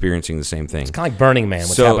experiencing the same thing. It's kind of like Burning Man.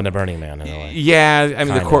 What's So- happened to Burning Man in a way? Yeah, I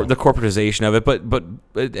mean Kinda. the corporatization of it, but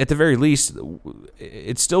at the very least,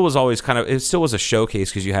 it still was always it still was a showcase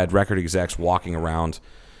because you had record execs walking around.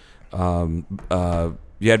 You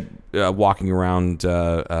had walking around.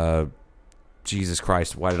 Jesus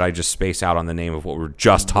Christ, why did I just space out on the name of what we were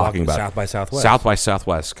just talking about? South by Southwest. South by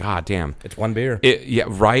Southwest. God damn. It's one beer. Yeah,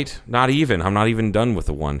 right. Not even. I'm not even done with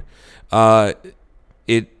the one.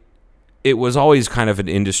 It was always kind of an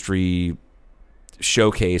industry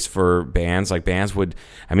showcase for bands. Like bands would,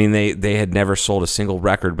 I mean, they had never sold a single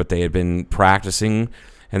record, but they had been practicing,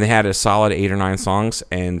 and they had a solid 8 or 9 songs,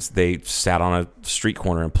 and they sat on a street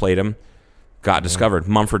corner and played them. Got discovered.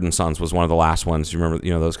 Mumford and Sons was one of the last ones. You remember,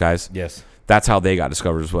 those guys? Yes. That's how they got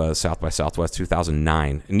discovered, was South by Southwest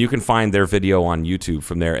 2009. And you can find their video on YouTube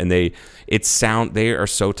from there. And they are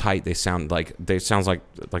so tight. They sound like they're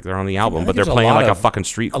on the album, but they're there's a playing lot like a of- fucking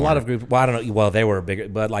street A corner. lot of groups. Well, I don't know. Well, they were bigger,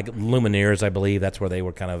 but like Lumineers, I believe that's where they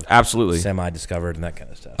were kind of Absolutely. semi-discovered and that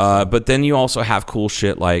kind of stuff. But then you also have cool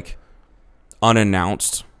shit like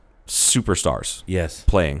unannounced superstars yes.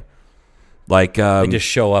 playing. Like They just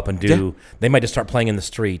show up and do. They might just start playing in the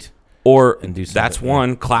street. or and do that's something.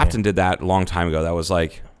 one. Clapton did that a long time ago. That was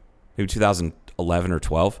like maybe 2011 or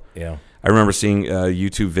 12. Yeah. I remember seeing a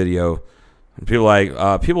YouTube video.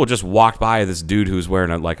 And people just walked by this dude who was wearing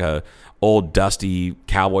a old dusty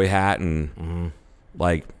cowboy hat and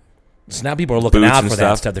like So now people are looking Boots out and for that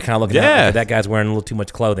stuff. stuff. They're kind of looking Yeah. out. Like, that guy's wearing a little too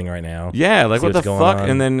much clothing right now. yeah, like See what the what's going fuck? on.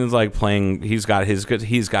 And then it's like playing. He's got his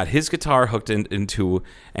guitar hooked into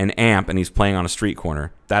an amp, and he's playing on a street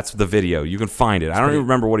corner. That's the video. You can find it. I don't even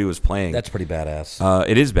remember what he was playing. That's pretty badass.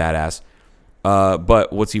 It is badass.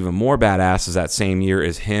 But what's even more badass is that same year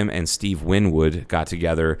is him and Steve Winwood got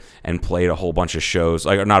together and played a whole bunch of shows,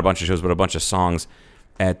 like not a bunch of shows, but a bunch of songs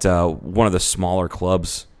at one of the smaller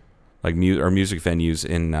clubs, like music venues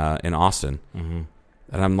in Austin. Mm-hmm.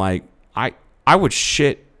 And I'm like, I would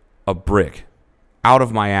shit a brick out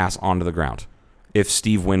of my ass onto the ground if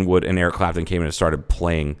Steve Winwood and Eric Clapton came in and started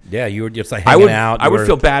playing. Yeah, you were just like hanging out. I would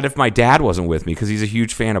feel bad if my dad wasn't with me because he's a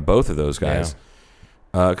huge fan of both of those guys.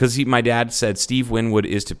 Because my dad said Steve Winwood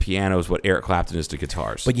is to pianos what Eric Clapton is to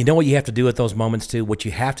guitars. But you know what you have to do at those moments too? What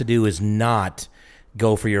you have to do is not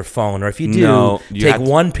go for your phone. Or if you do, take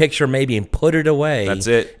one picture maybe and put it away. That's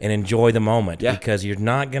it. And enjoy the moment. Yeah. Because you're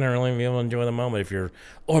not going to really be able to enjoy the moment if you're,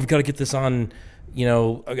 I've got to get this on,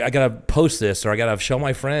 I got to post this or I got to show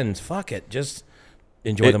my friends. Fuck it. Just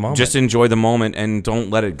enjoy the moment. Just enjoy the moment and don't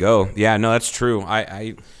let it go. Yeah, no, that's true.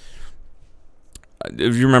 If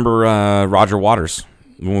you remember Roger Waters,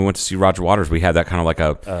 when we went to see Roger Waters, we had that kind of like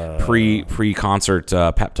a pre-concert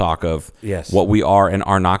pep talk of what we are and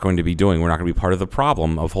are not going to be doing. We're not going to be part of the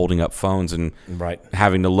problem of holding up phones and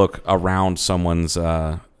having to look around someone's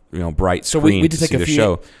bright screen to see the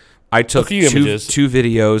show. I took two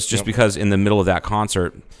videos just because in the middle of that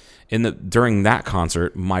concert, during that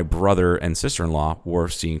concert, my brother and sister-in-law were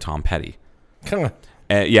seeing Tom Petty. Come on.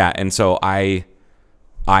 And so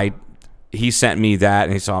he sent me that,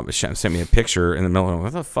 and he sent me a picture in the middle of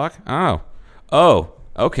what the fuck? Oh,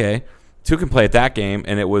 okay. Two can play at that game,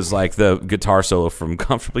 and it was like the guitar solo from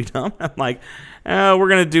Comfortably Numb. I'm like, we're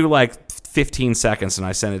going to do like 15 seconds, and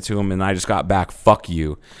I sent it to him, and I just got back, fuck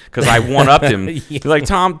you, because I one-upped him. He's like,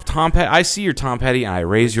 Tom Petty, I see your Tom Petty, and I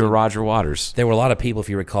raise your Roger Waters. There were a lot of people, if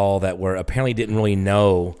you recall, that were apparently didn't really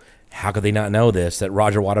know, how could they not know this, that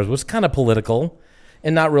Roger Waters was kind of political.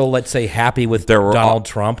 And not real, let's say, happy with Donald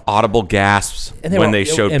Trump. Audible gasps when they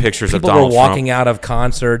showed pictures of Donald Trump. People were walking out of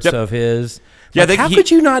concerts of his. Yeah, how could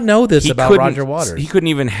you not know this about Roger Waters? He couldn't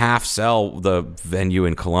even half sell the venue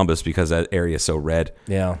in Columbus because that area is so red.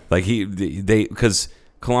 Yeah, like because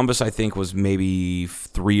Columbus, I think, was maybe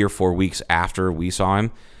 3 or 4 weeks after we saw him.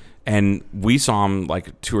 And we saw him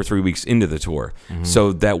like 2 or 3 weeks into the tour. Mm-hmm.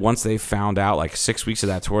 So that once they found out, like 6 weeks of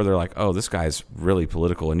that tour, they're like, oh, this guy's really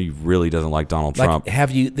political and he really doesn't like Donald Trump.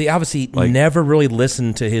 They obviously never really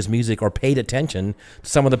listened to his music or paid attention to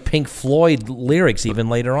some of the Pink Floyd lyrics even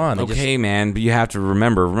later on. Man, but you have to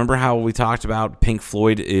remember how we talked about Pink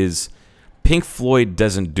Floyd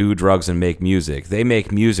doesn't do drugs and make music. They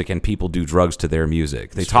make music and people do drugs to their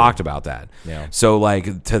music. They talked about that. Yeah. So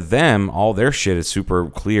like to them, all their shit is super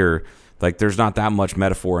clear. Like there's not that much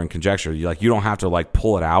metaphor and conjecture. You don't have to like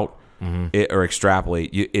pull it out or extrapolate.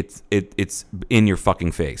 It's in your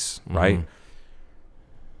fucking face, right? Mm-hmm.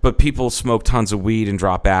 But people smoke tons of weed and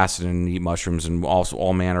drop acid and eat mushrooms and also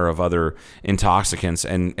all manner of other intoxicants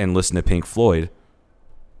and listen to Pink Floyd.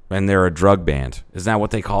 And they're a drug band. Isn't that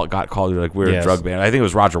what they got called? Like, we're a drug band. I think it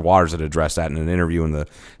was Roger Waters that addressed that in an interview in the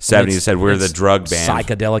 70s. He said, we're the drug band.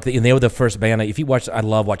 Psychedelic. And they were the first band. If you watch, I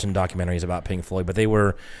love watching documentaries about Pink Floyd, but they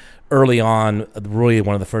were early on really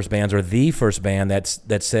one of the first bands or the first band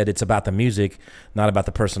that said it's about the music, not about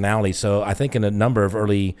the personality. So I think in a number of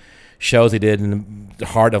early shows they did in the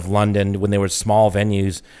heart of London when they were small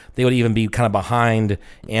venues, they would even be kind of behind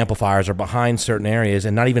amplifiers or behind certain areas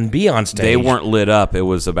and not even be on stage. They weren't lit up. It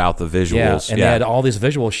was about the visuals. They had all this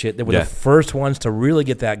visual shit. They were the first ones to really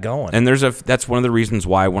get that going. And that's one of the reasons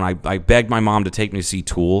why when I begged my mom to take me to see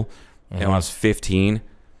Tool when I was 15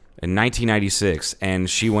 in 1996, and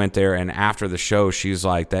she went there, and after the show, she's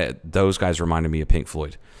like, those guys reminded me of Pink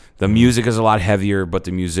Floyd. The music is a lot heavier, but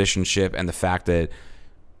the musicianship and the fact that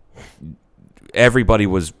everybody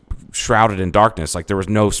was shrouded in darkness. Like there was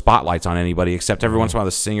no spotlights on anybody except every once in a while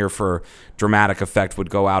the singer for dramatic effect would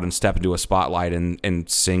go out and step into a spotlight and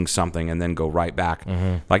sing something and then go right back.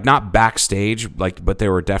 Like not backstage, but they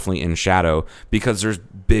were definitely in shadow because there's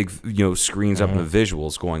big screens up and the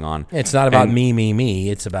visuals going on. It's not about me.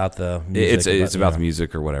 It's about the music. It's about the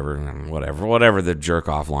music or whatever the jerk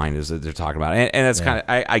off line is that they're talking about. And it's kind of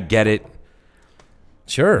I get it.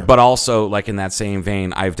 Sure. But also, like in that same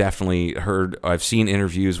vein, I've seen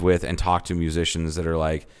interviews with and talked to musicians that are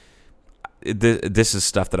like, this is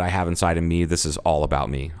stuff that I have inside of me. This is all about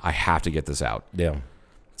me. I have to get this out. Yeah.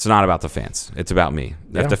 It's not about the fans. It's about me.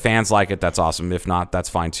 Yeah. If the fans like it, that's awesome. If not, that's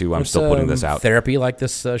fine too. I'm still putting this out. Therapy like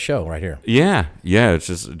this show right here. Yeah. It's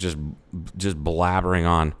just blabbering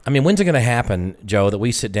on. I mean, when's it going to happen, Joe, that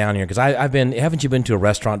we sit down here? Because haven't you been to a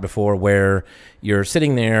restaurant before where you're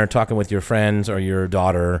sitting there talking with your friends or your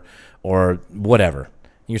daughter or whatever?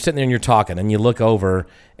 You're sitting there and you're talking, and you look over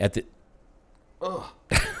at the,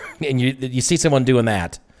 and you see someone doing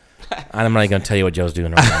that. I'm not even going to tell you what Joe's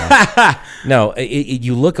doing right now. No,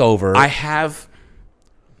 you look over. I have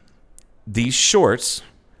these shorts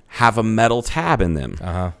have a metal tab in them.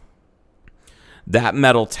 Uh-huh. That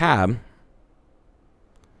metal tab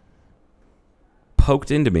poked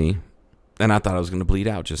into me, and I thought I was going to bleed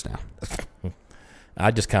out just now.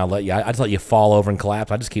 I just kind of let you. I just let you fall over and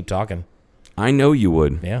collapse. I just keep talking. I know you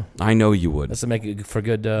would. Yeah. I know you would. This would make it for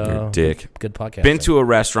good You're a dick. good podcast. Been to a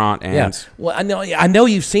restaurant and... Yeah. Well, I know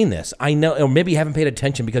you've seen this. I know, or maybe you haven't paid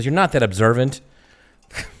attention because you're not that observant.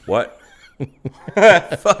 What?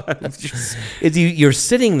 You're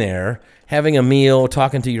sitting there having a meal,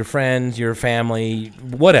 talking to your friends, your family,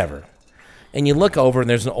 whatever. And you look over and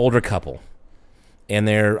there's an older couple. And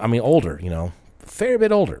they're, older, a fair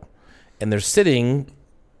bit older. And they're sitting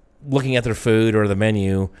looking at their food or the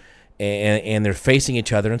menu, and they're facing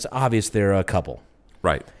each other, and it's obvious they're a couple.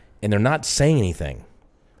 Right. And they're not saying anything.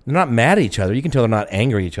 They're not mad at each other. You can tell they're not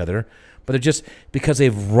angry at each other, but they're just, because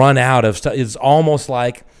they've run out of stuff. It's almost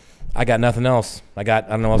like, I got nothing else. I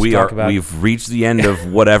don't know what else to talk about. We've reached the end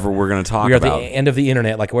of whatever we're going to talk about. We're at the end of the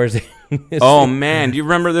internet. Like, where's the... Oh, man. Do you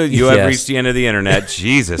remember you have Yes. reached the end of the internet?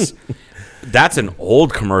 Jesus. That's an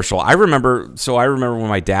old commercial. I remember when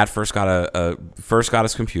my dad first got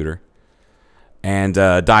his computer, and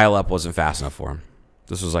dial-up wasn't fast enough for him.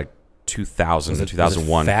 This was like 2000, 2001.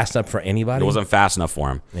 Was it fast enough for anybody? It wasn't fast enough for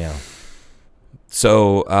him. Yeah.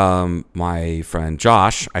 So my friend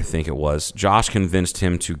Josh, I think it was, Josh convinced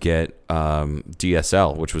him to get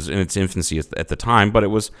DSL, which was in its infancy at the time, but it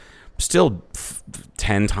was still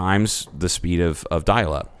 10 times the speed of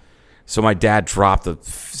dial-up. So my dad dropped the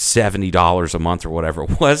 $70 a month or whatever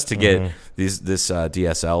it was to get this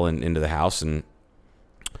DSL into the house, and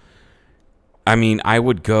he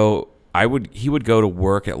would go to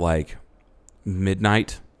work at like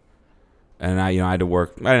midnight, and I had to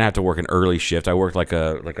work. I didn't have to work an early shift. I worked like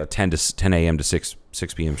a 10 a.m. to 6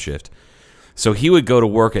 p.m. shift. So he would go to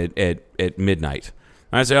work at midnight.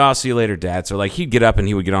 And I'd say, "Oh, I'll see you later, Dad." So like he'd get up and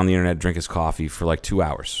he would get on the internet, drink his coffee for like 2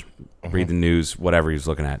 hours, read the news, whatever he was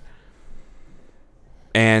looking at.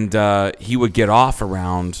 And he would get off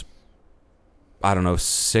around, I don't know,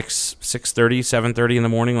 6:30, 7:30 in the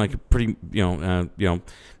morning, like pretty, he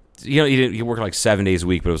worked like 7 days a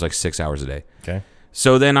week, but it was like 6 hours a day. Okay.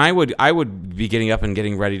 So then I would be getting up and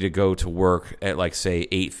getting ready to go to work at like say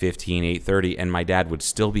 8:15, 8:30, and my dad would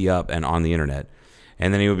still be up and on the internet,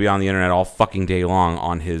 and then he would be on the internet all fucking day long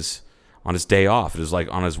on his day off. It was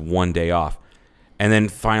like on his one day off. And then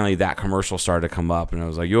finally that commercial started to come up, and I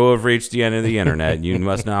was like, "You have reached the end of the internet. You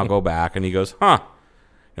must now go back." And he goes, "Huh."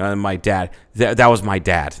 And my dad, that was my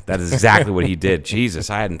dad. That is exactly what he did.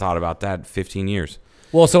 Jesus, I hadn't thought about that in 15 years.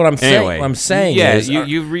 Well, so what Anyway, I'm saying yeah, is, you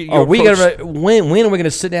are we approached- gonna when are we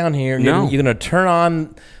gonna sit down here? And No. you're gonna turn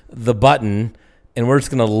on the button, and we're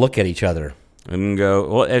just gonna look at each other. And go,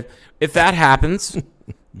 well, if that happens,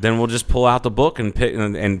 then we'll just pull out the book and pick.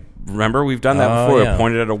 And remember, we've done that before. Yeah. We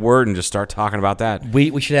pointed at a word and just start talking about that.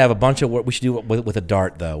 We should have a bunch of we should do it with a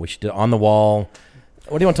dart though. We should do it on the wall.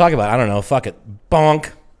 What do you want to talk about? I don't know. Fuck it,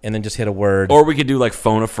 bonk, and then just hit a word. Or we could do like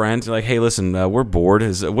phone a friend. Like, hey, listen, we're bored.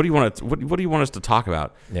 What do you want? What do you want us to talk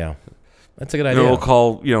about? Yeah, that's a good And idea. we'll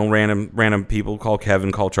call random people. Call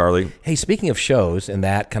Kevin. Call Charlie. Hey, speaking of shows and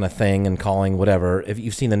that kind of thing and calling whatever, if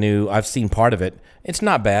you've seen the new, I've seen part of it. It's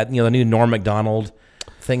not bad. The new Norm Macdonald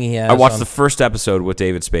thing he has. I watched the first episode with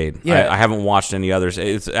David Spade. Yeah. I haven't watched any others.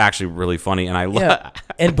 It's actually really funny, and I love.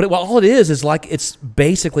 Yeah, but all it is like it's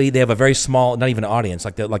basically they have a very small, not even audience,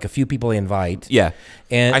 like a few people they invite. Yeah,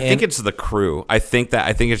 and I think it's the crew. I think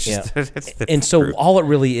it's just. Yeah. It's the And so crew. all it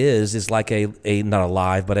really is like a not a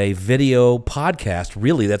live, but a video podcast.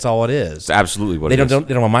 Really, that's all it is. It's absolutely what They it don't is.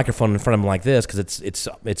 they don't have a microphone in front of them like this because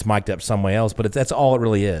it's mic'd up somewhere else. But that's all it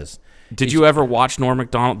really is. Did you ever watch Norm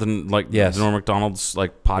Macdonald? Yes. Norm Macdonald's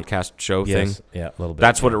like podcast show Yes, thing. yeah, a little bit.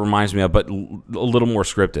 That's what it reminds me of, but a little more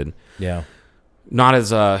scripted. Yeah. Not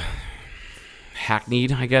as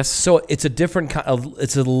hackneyed, I guess. So it's a different.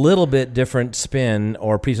 It's a little bit different spin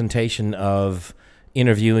or presentation of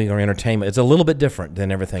interviewing or entertainment. It's a little bit different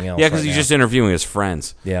than everything else. Yeah, because right he's now. just interviewing his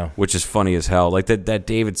friends. Yeah. Which is funny as hell. Like that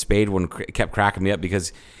David Spade one kept cracking me up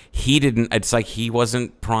because he didn't. It's like he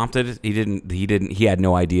wasn't prompted. He had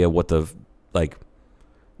no idea what the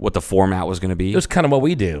format was going to be. It was kind of what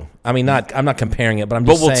we do. I mean, I'm not comparing it, but I'm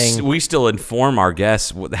But just saying we still inform our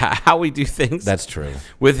guests how we do things. that's true.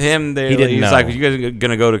 With him, He didn't he's know. like, "You guys are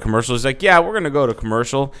gonna go to commercial?" He's like, "Yeah, we're gonna go to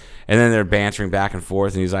commercial." And then they're bantering back and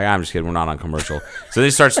forth, and he's like, "I'm just kidding, we're not on commercial." So then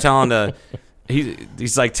he starts telling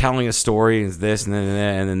he's like telling a story, and this, and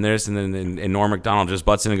then this, and then Norm Macdonald just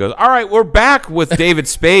butts in and goes, "All right, we're back with David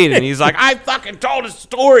Spade," and he's like, "I fucking told a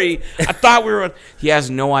story. I thought we were." He has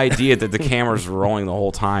no idea that the cameras were rolling the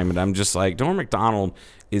whole time, and I'm just like, Norm Macdonald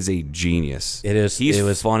is a genius. It is. He's It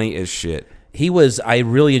was funny as shit. I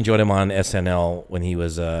really enjoyed him on SNL when he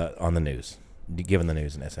was on the news, giving the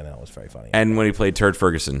news in SNL. It was very funny. And when he played Turd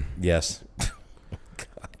Ferguson, Yes.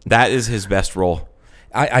 that is his best role.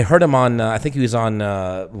 I heard him on. I think he was on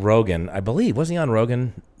Rogan. I believe wasn't he on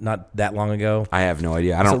Rogan not that long ago? I have no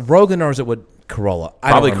idea. I Was don't. it Rogan or is it what Corolla?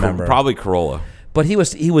 I Probably don't remember. probably Corolla. But he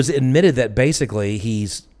was admitted that basically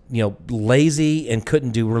he's lazy and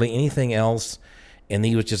couldn't do really anything else, and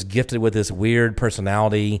he was just gifted with this weird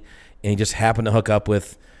personality, and he just happened to hook up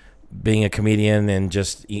with being a comedian, and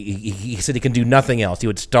just he said he can do nothing else. He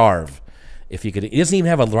would starve if he could. He doesn't even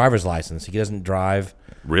have a driver's license. He doesn't drive.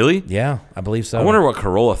 Really? Yeah, I believe so. I wonder what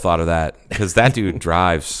Corolla thought of that, because that dude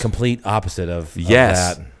drives. Complete opposite of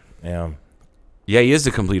Yes. that. Yeah. Yeah, he is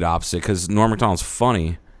the complete opposite, because Norm Macdonald's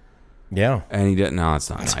funny, Yeah. and he didn't. No, it's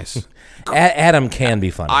not nice. Adam can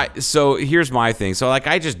be funny. So here's my thing. So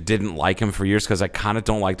I just didn't like him for years because I kind of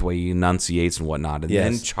don't like the way he enunciates and whatnot. And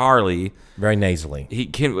then Yes. Charlie, Very nasally. he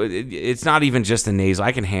can. It's not even just the nasal.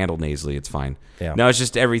 I can handle nasally. It's fine. Yeah. No, it's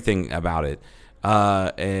just everything about it.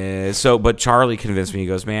 But Charlie convinced me. He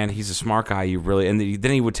goes, man, he's a smart guy. You really. And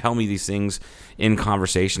then he would tell me these things in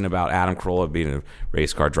conversation about Adam Carolla being a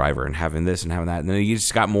race car driver and having this and having that. And then he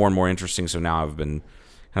just got more and more interesting. So now I've been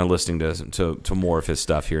kind of listening to more of his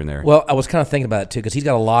stuff here and there. Well, I was kind of thinking about it too because he's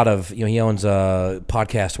got a lot of he owns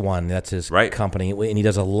Podcast One. That's his company, and he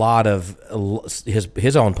does a lot of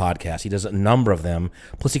his own podcasts. He does a number of them.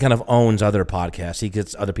 Plus, he kind of owns other podcasts. He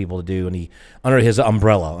gets other people to do, and he under his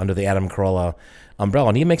umbrella, under the Adam Carolla umbrella,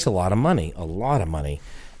 and he makes a lot of money.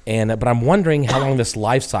 And but I'm wondering how long this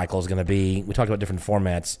life cycle is going to be. We talked about different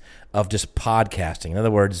formats of just podcasting. In other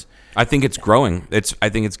words, I think it's growing. I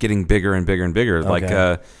think it's getting bigger and bigger and bigger. Okay. Like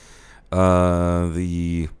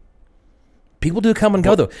the people do come and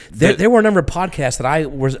go though. There were a number of podcasts that I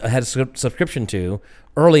had a subscription to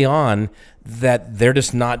early on that they're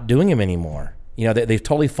just not doing them anymore. They've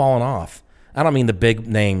totally fallen off. I don't mean the big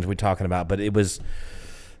names we're talking about, but it was.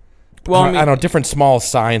 Well, I don't know, different small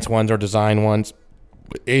science ones or design ones.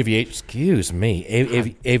 Fucking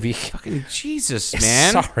Jesus,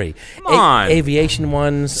 man. Sorry. Come on. Aviation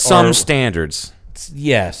ones. Some standards.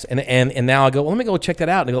 Yes. And now I go, well, let me go check that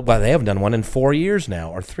out. And they go, well, they haven't done one in 4 years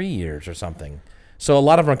now or 3 years or something. So a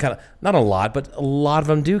lot of them are kind of, not a lot, but a lot of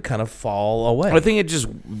them do kind of fall away. I think it just,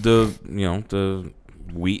 the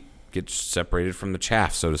wheat gets separated from the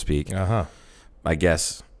chaff, so to speak. Uh-huh. I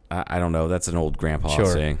guess. I don't know. That's an old grandpa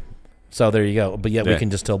saying. So there you go. But yet we can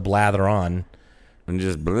just still blather on. And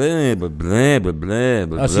just blah, blah, blah, blah, blah,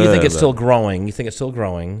 blah. Oh, so you think it's still growing? You think it's still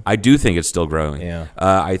growing? I do think it's still growing. Yeah.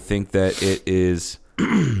 I think that it is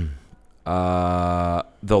the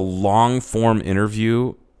long form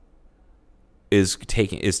interview is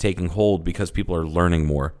taking hold because people are learning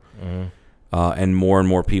more, and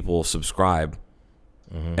more people subscribe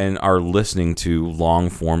and are listening to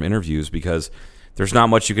long form interviews because there's not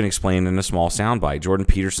much you can explain in a small soundbite. Jordan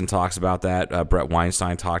Peterson talks about that. Brett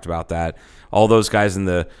Weinstein talked about that. All those guys in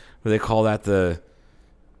the, what do they call that? The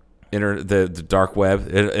dark web,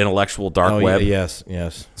 intellectual dark web. Yes.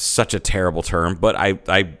 Such a terrible term, but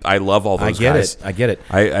I love all those guys. I get it.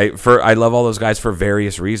 I love all those guys for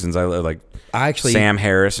various reasons. I like actually Sam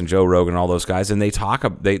Harris and Joe Rogan, all those guys, and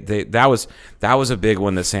that was a big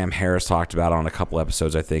one that Sam Harris talked about on a couple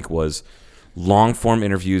episodes. I think was long form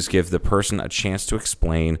interviews give the person a chance to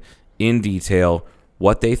explain in detail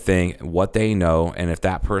what they think, what they know, and if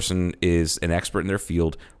that person is an expert in their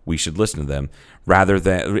field, we should listen to them rather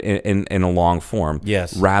than in a long form.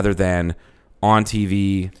 Yes. Rather than on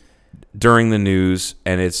TV during the news,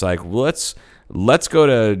 and it's like, let's go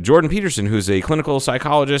to Jordan Peterson, who's a clinical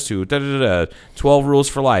psychologist who 12 rules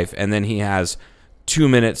for life, and then he has 2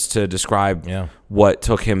 minutes to describe what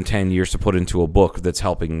took him 10 years to put into a book that's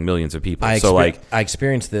helping millions of people. I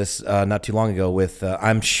experienced this not too long ago with,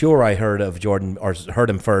 I'm sure I heard of Jordan or heard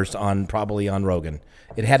him first probably on Rogan.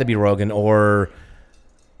 It had to be Rogan or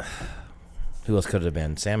who else could it have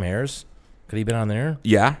been? Sam Harris? Could he have been on there?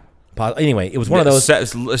 Yeah. Anyway, it was one of those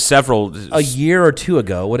several a year or two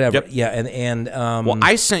ago, whatever. Yep. Yeah, and well,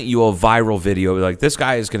 I sent you a viral video like this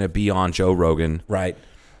guy is going to be on Joe Rogan. Right.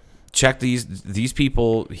 Check these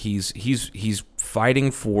people. He's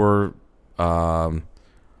fighting for freedom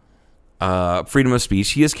of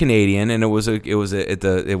speech. He is Canadian, and it was a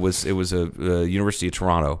University of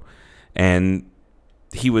Toronto, and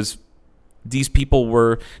these people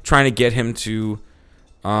were trying to get him to.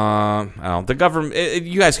 I don't know, the government.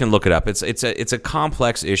 You guys can look it up. It's a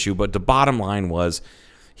complex issue, but the bottom line was.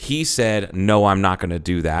 He said, "No, I'm not going to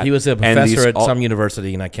do that." He was a professor at some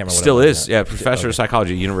university, and I can't remember. Still what it is, yeah, professor of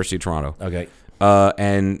psychology, University of Toronto. Okay.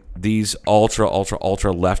 And these ultra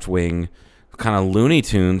left wing kind of Looney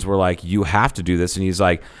Tunes were like, "You have to do this," and he's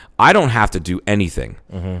like, "I don't have to do anything.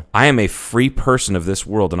 I am a free person of this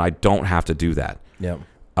world, and I don't have to do that." Yeah.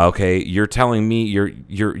 Okay, you're telling me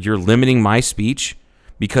you're limiting my speech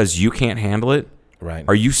because you can't handle it? Right.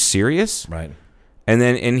 Are you serious? Right.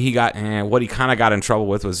 And he got what he kind of got in trouble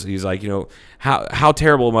with was he's like, how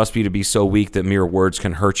terrible it must be to be so weak that mere words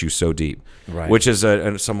can hurt you so deep. Right. Which is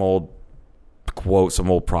some old quote, some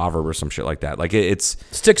old proverb or some shit like that. Like it's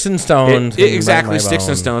sticks and stones. Exactly, sticks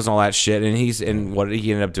and stones and all that shit. And what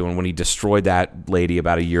he ended up doing when he destroyed that lady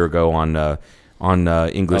about a year ago on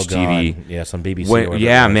English TV. Yes, on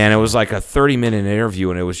BBC. Man, it was like a 30-minute interview,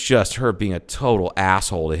 and it was just her being a total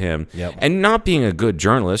asshole to him, and not being a good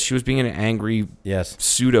journalist. She was being an angry,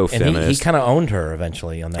 pseudo feminist. And he kind of owned her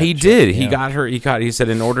eventually on that. He did. He got her. He said,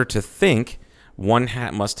 in order to think, one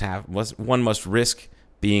must risk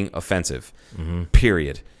being offensive.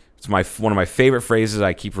 Period. It's one of my favorite phrases.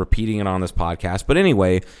 I keep repeating it on this podcast. But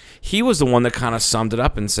anyway, he was the one that kind of summed it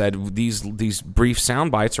up and said these brief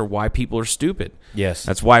sound bites are why people are stupid. Yes,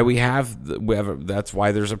 that's why that's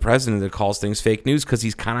why there's a president that calls things fake news, because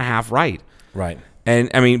he's kind of half right. Right.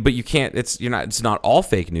 And I mean, but you can't. It's not all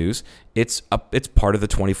fake news. It's part of the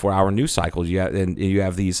 24-hour news cycle. You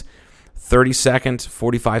have these 30-second,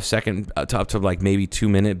 45-second, up to like maybe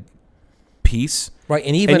 2-minute piece. Right,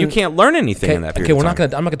 and you can't learn anything in that period. I'm not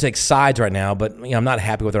going to take sides right now, but I'm not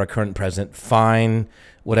happy with our current president. Fine,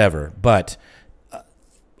 whatever. But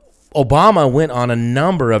Obama went on a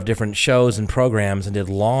number of different shows and programs and did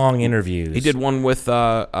long interviews. He did one with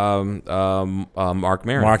Mark Maron.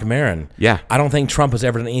 Mark Maron. Yeah, I don't think Trump has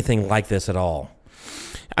ever done anything like this at all.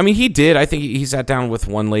 I mean, he did. I think he sat down with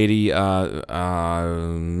one lady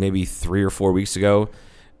maybe 3 or 4 weeks ago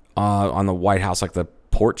on the White House, like the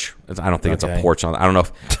porch. I don't think it's a porch. I don't know.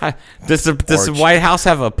 Does the White House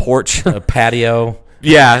have a porch? A patio?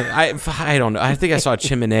 Yeah, I don't know. I think I saw a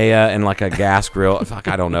chimenea and like a gas grill. Fuck,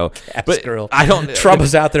 I don't know. Grill. I don't. Trump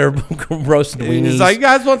is out there roasting weenies. He's like, you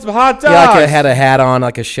guys want some hot dogs? Yeah, like had a hat on,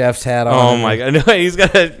 like a chef's hat on. Oh my god! No, he's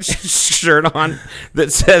got a shirt on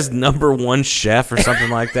that says "#1 Chef" or something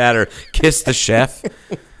like that, or "Kiss the Chef."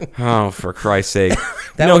 Oh, for Christ's sake!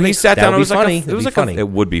 He sat down. It was funny. It was funny. It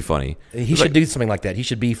would be funny. He should do something like that. He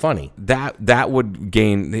should be funny. That would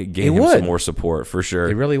gain him some more support for sure.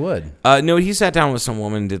 It really would. No, he sat down with some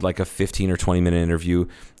woman, did like a 15 or 20-minute interview.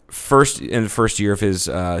 In the first year of his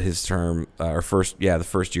term, the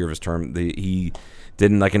first year of his term, he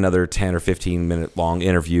did like another 10 or 15-minute long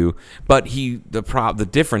interview. But the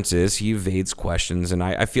difference is he evades questions, and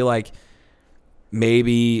I feel like.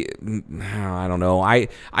 Maybe, I don't know. I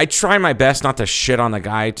try my best not to shit on the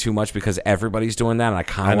guy too much because everybody's doing that, and I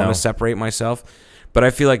kind of want to separate myself. But I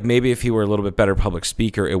feel like maybe if he were a little bit better public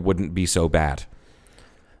speaker, it wouldn't be so bad.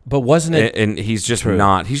 But wasn't it? And he's just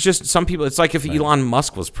not. He's just some people. It's like if Elon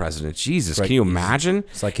Musk was president. Jesus, can you imagine?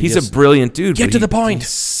 It's like he's a brilliant dude. Get to the point. He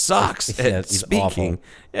sucks at he's speaking. Awful.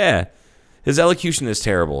 Yeah, his elocution is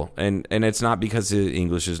terrible, and it's not because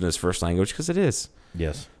English isn't his first language, because it is.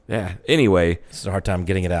 Yes. Yeah. Anyway, it's a hard time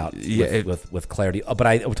getting it out with clarity. But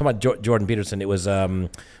we're talking about Jordan Peterson. It was I was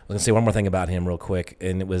gonna say one more thing about him real quick,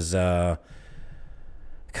 and it was God,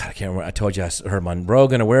 I can't remember. I told you I heard him on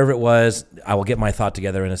Rogan or wherever it was. I will get my thought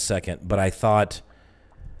together in a second. But I thought,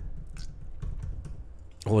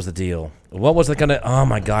 what was the deal? What was it gonna? Oh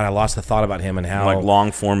my God, I lost the thought about him and how like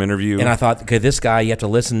long form interview. And I thought, okay, this guy, you have to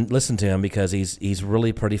listen to him because he's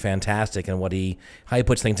really pretty fantastic and how he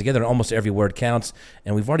puts things together. And almost every word counts.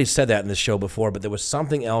 And we've already said that in this show before, but there was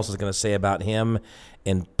something else I was going to say about him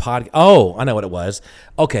and Oh, I know what it was.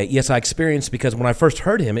 Okay, yes, I experienced because when I first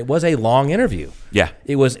heard him, it was a long interview. Yeah,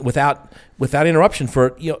 it was without interruption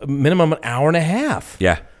for minimum an hour and a half.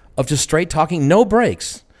 Yeah, of just straight talking, no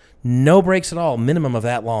breaks. No breaks at all, minimum of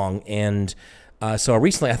that long. And so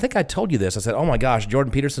recently, I think I told you this. I said, oh my gosh,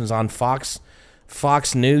 Jordan Peterson's on Fox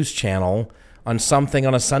News channel on something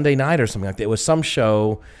on a Sunday night or something like that. It was some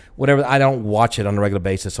show, whatever. I don't watch it on a regular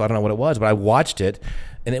basis, so I don't know what it was. But I watched it,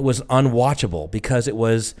 and it was unwatchable because it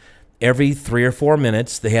was every 3 or 4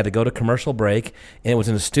 minutes they had to go to commercial break, and it was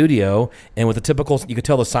in a studio. And with the typical, you could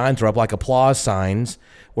tell the signs were up like applause signs,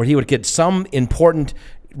 where he would get some important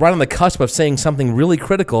right on the cusp of saying something really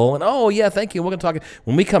critical, and oh yeah, thank you. We're going to talk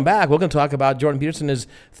when we come back. We're going to talk about Jordan Peterson is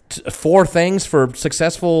 4 things for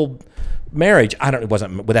successful marriage. It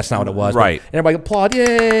wasn't, but that's not what it was. Right. And everybody applaud,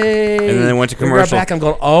 yay! And then they went to commercial. Back, I'm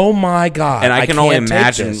going, oh my God! And I can only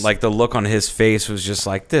imagine, like the look on his face was just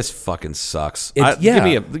like, this fucking sucks. Give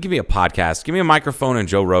me a podcast. Give me a microphone and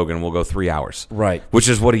Joe Rogan. We'll go 3 hours. Right. Which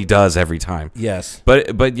is what he does every time. Yes.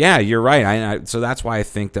 But yeah, you're right. So that's why I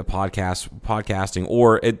think that podcasting,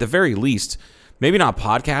 or at the very least, maybe not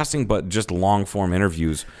podcasting, but just long form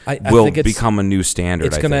interviews I will think become a new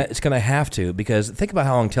standard. It's gonna have to, because think about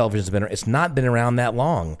how long television's been. It's not been around that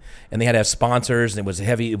long, and they had to have sponsors, and it was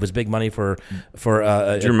heavy. It was big money for. Do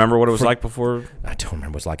you remember what it was like before? I don't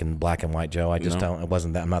remember. It was like in black and white, Joe. I just don't. It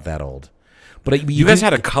wasn't that. I'm not that old. But you guys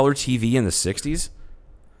had a color TV in the '60s.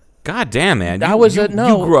 God damn, man! I was you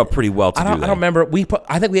grew up pretty well. I don't remember.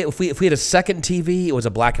 I think if we had a second TV, it was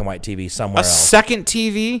a black and white TV somewhere. A second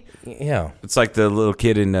TV? Yeah. It's like the little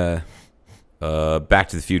kid in Back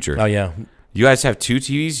to the Future. Oh yeah. You guys have 2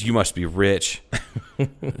 TVs? You must be rich.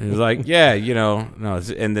 He's like, yeah, no.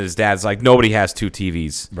 And then his dad's like, nobody has 2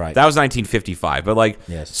 TVs. Right. That was 1955. But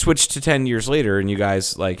yes. Switched to 10 years later, and you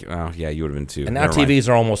guys like, oh yeah, you would have been 2. And now TVs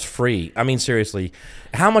are almost free. I mean, seriously,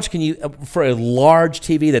 how much can you for a large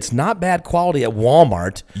TV that's not bad quality at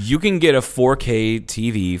Walmart? You can get a 4K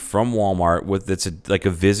TV from Walmart that's like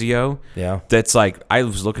a Vizio. Yeah. That's like, I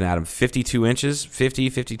was looking at them, 52 inches,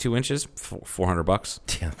 52 inches,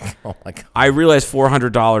 $400. Yeah. Oh my God. I realize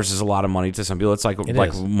 $400 is a lot of money to some people. It's like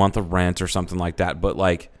a month of rent or something like that. But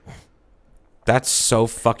like, that's so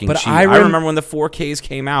fucking cheap. I remember when the 4Ks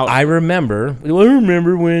came out. I remember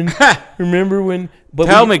when. But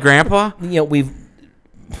Tell me, Grandpa.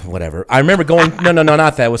 Whatever. I remember going. No,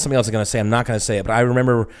 not that. It was something else I was going to say. I'm not going to say it. But I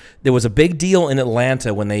remember there was a big deal in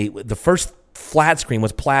Atlanta when the first flat screen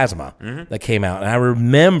was plasma that came out, and I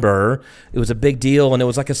remember it was a big deal, and it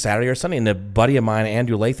was like a Saturday or Sunday, and a buddy of mine,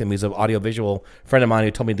 Andrew Latham, he's an audiovisual friend of mine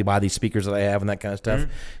who told me to buy these speakers that I have and that kind of stuff.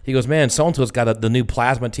 He goes, man, so-and-so's got the new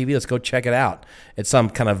plasma TV. Let's go check it out. It's some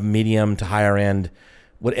kind of medium to higher end.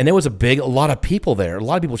 And there was a lot of people there. A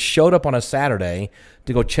lot of people showed up on a Saturday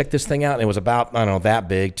to go check this thing out, and it was about, I don't know, that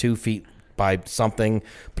big, 2 feet by something,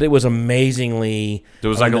 but it was amazingly. There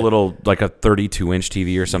was like a 32-inch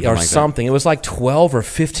TV or something. It was like $12,000 or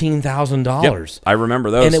 $15,000. Yep, I remember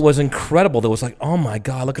those, and it was incredible. There was like, oh my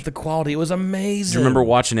God, look at the quality. It was amazing. Do you remember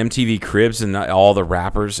watching MTV Cribs and all the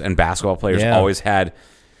rappers and basketball players always had?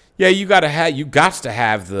 Yeah, you got to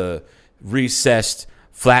have the recessed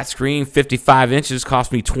flat screen, 55 inches,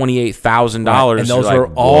 cost me $28,000. Right. And those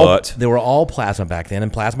they were all plasma back then,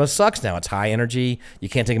 and plasma sucks now. It's high energy. You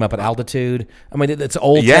can't take them up at altitude. I mean, it's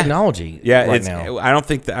old technology. Yeah, right now. I don't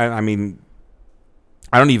think that. I mean,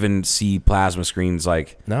 I don't even see plasma screens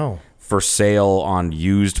for sale on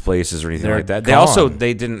used places or anything like that.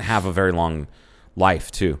 They didn't have a very long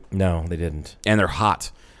life too. No, they didn't. And they're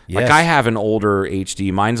hot. Yes. Like I have an older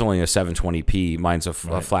HD. Mine's only a 720p. Mine's a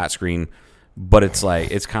flat screen. But it's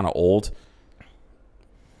kind of old.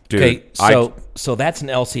 Dude, okay, so that's an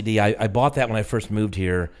LCD. I bought that when I first moved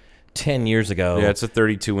here 10 years ago. Yeah, it's a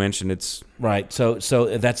 32-inch, and it's right. So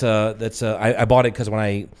I bought it because when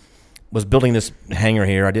I was building this hangar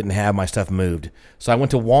here, I didn't have my stuff moved. So I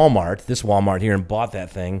went to this Walmart here, and bought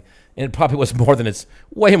that thing. And it probably was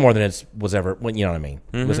way more than it was ever. You know what I mean?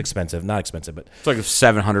 It was expensive, not expensive, but it's like a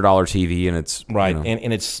 $700 TV, and it's right,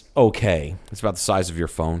 and it's okay. It's about the size of your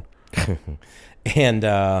phone. And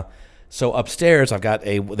so upstairs, I've got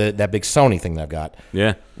that big Sony thing that I've got.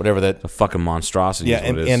 Yeah, whatever that. A fucking monstrosity. Yeah, is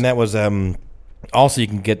what it is. And that was also you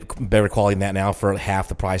can get better quality than that now for half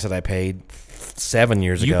the price that I paid 7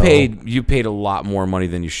 years ago. You paid a lot more money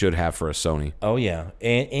than you should have for a Sony. Oh yeah,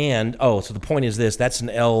 and so the point is this: that's an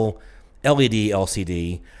LED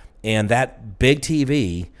LCD, and that big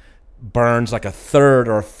TV burns like a third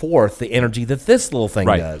or a fourth the energy that this little thing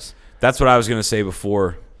does. That's what I was going to say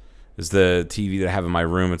before. Is the TV that I have in my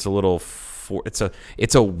room? It's a little.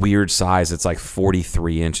 It's a weird size. It's like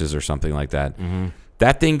 43 inches or something like that. Mm-hmm.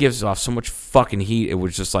 That thing gives off so much fucking heat. It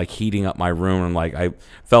was just like heating up my room, and like I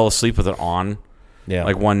fell asleep with it on. Yeah.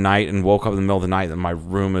 Like one night and woke up in the middle of the night, and my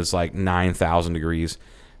room is like 9,000 degrees.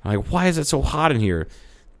 I'm like, why is it so hot in here?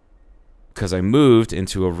 Because I moved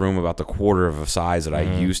into a room about the quarter of a size that I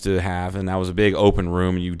used to have, and that was a big open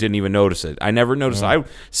room, and you didn't even notice it. I never noticed it. I would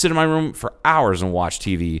sit in my room for hours and watch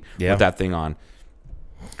TV with that thing on.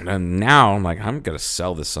 And now I'm like, I'm going to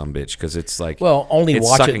sell this sumbitch because it's like... Well, only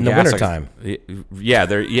watch it in the wintertime. Yeah,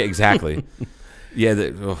 exactly.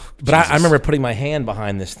 But I remember putting my hand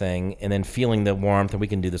behind this thing and then feeling the warmth, and we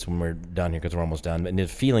can do this when we're done here because we're almost done, and then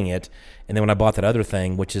feeling it. And then when I bought that other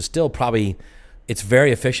thing, which is still probably... It's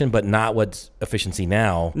very efficient, but not what's efficiency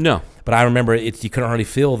now. No. But I remember you couldn't hardly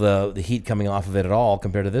feel the heat coming off of it at all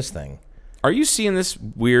compared to this thing. Are you seeing this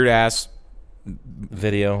weird-ass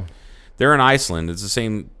video? They're in Iceland. It's the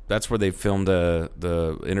same. That's where they filmed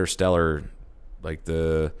the Interstellar, like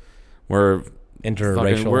where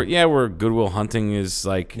interracial. Where Good Will Hunting is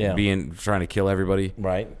like trying to kill everybody.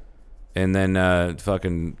 Right. And then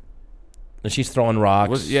fucking And she's throwing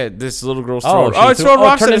rocks. This little girl's Oh, throwing. she Throwing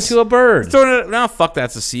rocks. turned into a bird. No, fuck.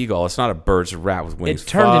 That's a seagull. It's not a bird. It's a rat with wings. It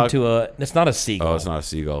turned into a. It's not a seagull. Oh, it's not a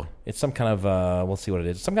seagull. It's some kind of. We'll see what it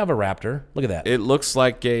is. Some kind of a raptor. Look at that. It looks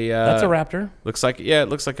like a. That's a raptor. It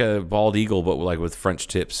looks like a bald eagle, but like with French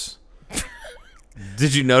tips.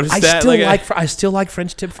 Did you notice I that? I still like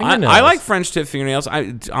French tip fingernails. I like French tip fingernails.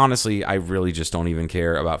 Honestly, I really just don't even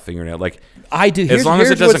care about fingernails. Like I do. As long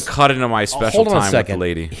as it doesn't cut into my special time with the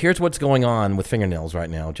lady. Here's what's going on with fingernails right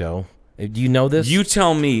now, Joe. Do you know this? You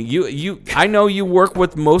tell me. I know you work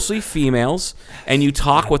with mostly females, and you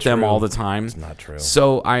talk with them all the time. It's not true.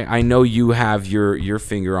 So I know you have your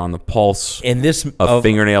finger on the pulse of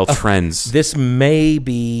fingernail trends. This may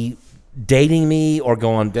be dating me or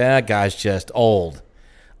going, that guy's just old.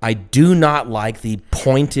 I do not like the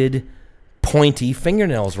pointy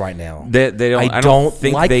fingernails right now. They don't. I don't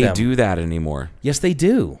think like they do that anymore. Yes, they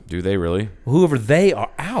do. Do they really? Whoever they are,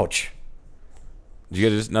 ouch. Did you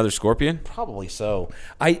get another scorpion? Probably so.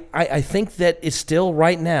 I think that it's still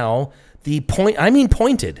right now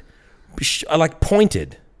pointed. I like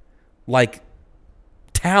pointed, like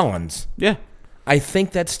talons. Yeah. I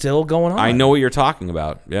think that's still going on. I know what you're talking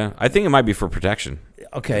about. Yeah. I think it might be for protection.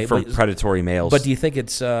 Okay. For predatory males. But do you think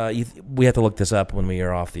it's, we have to look this up when we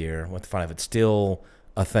are off the air. We'll have to find if it's still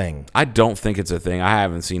a thing. I don't think it's a thing. I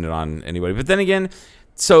haven't seen it on anybody. But then again,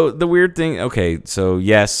 so the weird thing, okay, so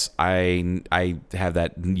yes, I have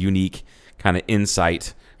that unique kind of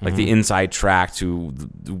insight, like the inside track to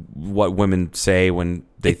what women say when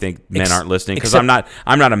they think men aren't listening. Because I'm not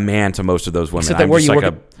a man to most of those women. Except that where you work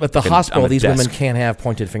at the hospital, these women can't have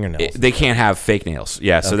pointed fingernails. They can't have fake nails.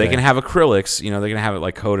 Yeah, so they can have acrylics. They can have it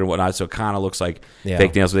like coated and whatnot, so it kind of looks like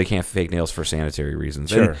fake nails, but they can't have fake nails for sanitary reasons.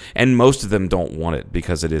 Sure. And most of them don't want it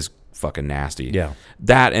because it is fucking nasty. Yeah.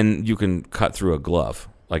 That, and you can cut through a glove.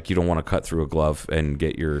 Like, you don't want to cut through a glove and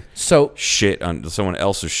get your shit someone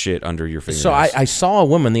else's shit under your fingernails. So I saw a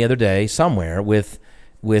woman the other day somewhere with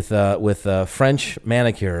French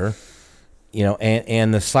manicure,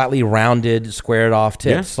 and the slightly rounded, squared off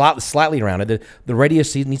tips, slightly rounded. The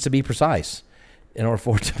radius needs to be precise in order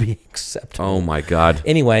for it to be acceptable. Oh my God!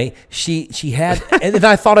 Anyway, she had, and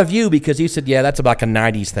I thought of you because you said, "Yeah, that's about a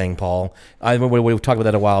 '90s thing, Paul." We talked about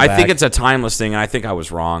that a while back. I think it's a timeless thing, and I think I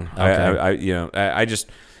was wrong. Okay.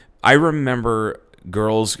 I remember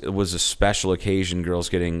girls, it was a special occasion, girls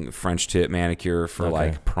getting French tip manicure for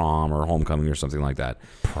like prom or homecoming or something like that.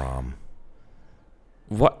 Prom.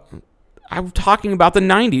 What? I'm talking about the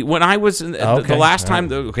 90s. When I was the last time,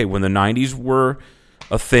 when the 90s were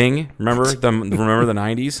a thing. Remember the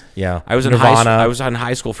 90s? Yeah. I was in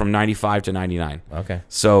high school from 95 to 99. Okay.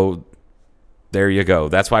 So there you go.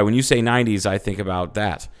 That's why when you say 90s, I think about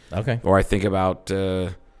that. Okay. Or I think about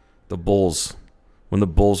the Bulls. When the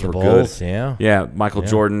Bulls were good. Yeah. Yeah, Michael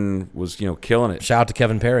Jordan was, killing it. Shout out to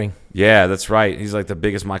Kevin Perry. Yeah, that's right. He's like the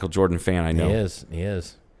biggest Michael Jordan fan I know. He is.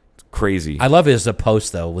 It's crazy. I love his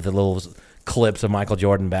post, though, with the little clips of Michael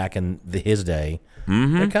Jordan back in his day.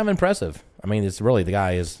 Mm-hmm. They're kind of impressive. I mean, it's really, the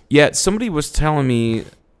guy is... Yeah, somebody was telling me,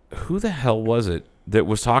 who the hell was it that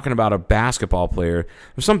was talking about a basketball player?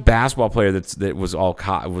 There's some basketball player that was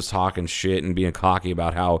was talking shit and being cocky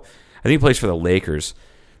about how... I think he plays for the Lakers.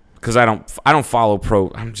 Because I don't follow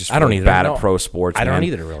pro. I'm just really bad at pro sports. I don't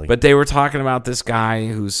either, really. But they were talking about this guy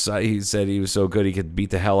he said he was so good he could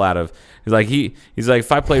beat the hell out of. He's like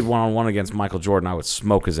if I played 1-on-1 against Michael Jordan, I would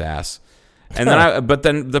smoke his ass. And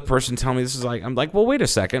then the person telling me this is like, I'm like, well, wait a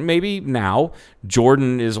second, maybe now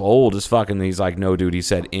Jordan is old as fuck, and he's like, no, dude. He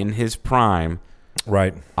said in his prime,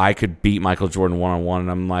 right, I could beat Michael Jordan 1-on-1,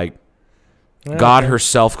 and I'm like, God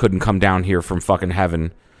herself couldn't come down here from fucking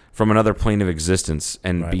heaven, from another plane of existence,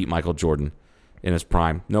 and beat Michael Jordan in his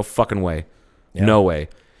prime. No fucking way. Yeah. No way.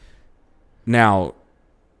 Now,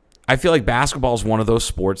 I feel like basketball is one of those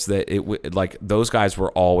sports that those guys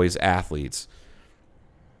were always athletes.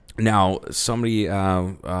 Now, somebody,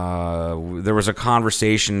 there was a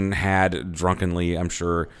conversation had drunkenly, I'm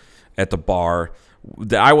sure, at the bar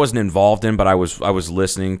that I wasn't involved in, but I was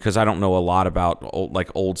listening because I don't know a lot about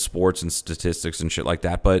old sports and statistics and shit like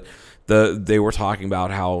that. But they were talking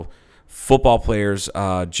about how football players,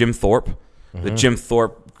 Jim Thorpe, Jim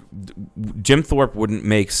Thorpe wouldn't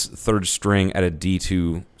make third string at a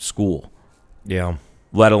D2 school. Yeah.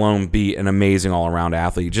 Let alone be an amazing all-around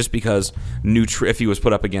athlete, just because if he was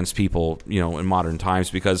put up against people, in modern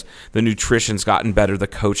times, because the nutrition's gotten better, the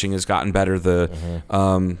coaching has gotten better,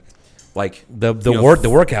 the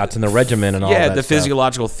workouts and the regimen and all that. Yeah, the stuff.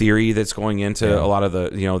 physiological theory that's going into a lot of the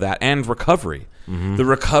that and recovery. The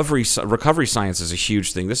recovery science is a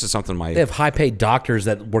huge thing. This is something they have high paid doctors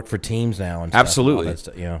that work for teams now. And absolutely.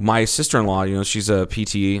 Stuff, all that stuff, My sister-in-law, she's a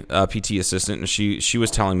PT assistant, and she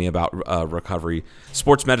was telling me about recovery.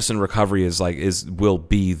 Sports medicine recovery will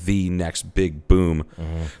be the next big boom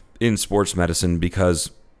in sports medicine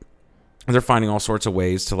because they're finding all sorts of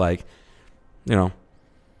ways to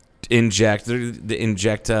inject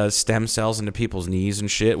stem cells into people's knees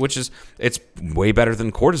and shit, which it's way better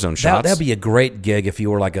than cortisone shots. That'd be a great gig if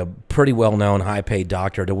you were like a pretty well-known, high-paid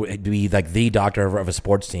doctor to be like the doctor of a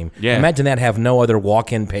sports team. Yeah. Imagine that, have no other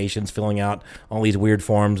walk-in patients filling out all these weird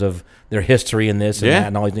forms of their history and this and that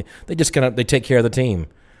and all these. They just they take care of the team.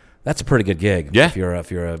 That's a pretty good gig. Yeah. If you're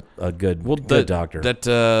a good doctor.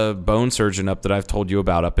 That bone surgeon that I've told you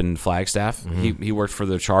about up in Flagstaff, he worked for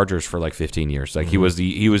the Chargers for like 15 years. Like he was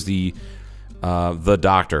the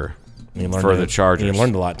doctor for the Chargers. And you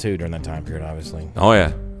learned a lot too during that time period, obviously. Oh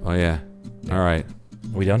yeah. All right.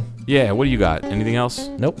 We done? Yeah. What do you got? Anything else?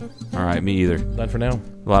 Nope. All right. Me either. Done for now.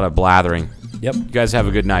 A lot of blathering. Yep. You guys have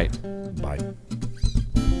a good night. Bye.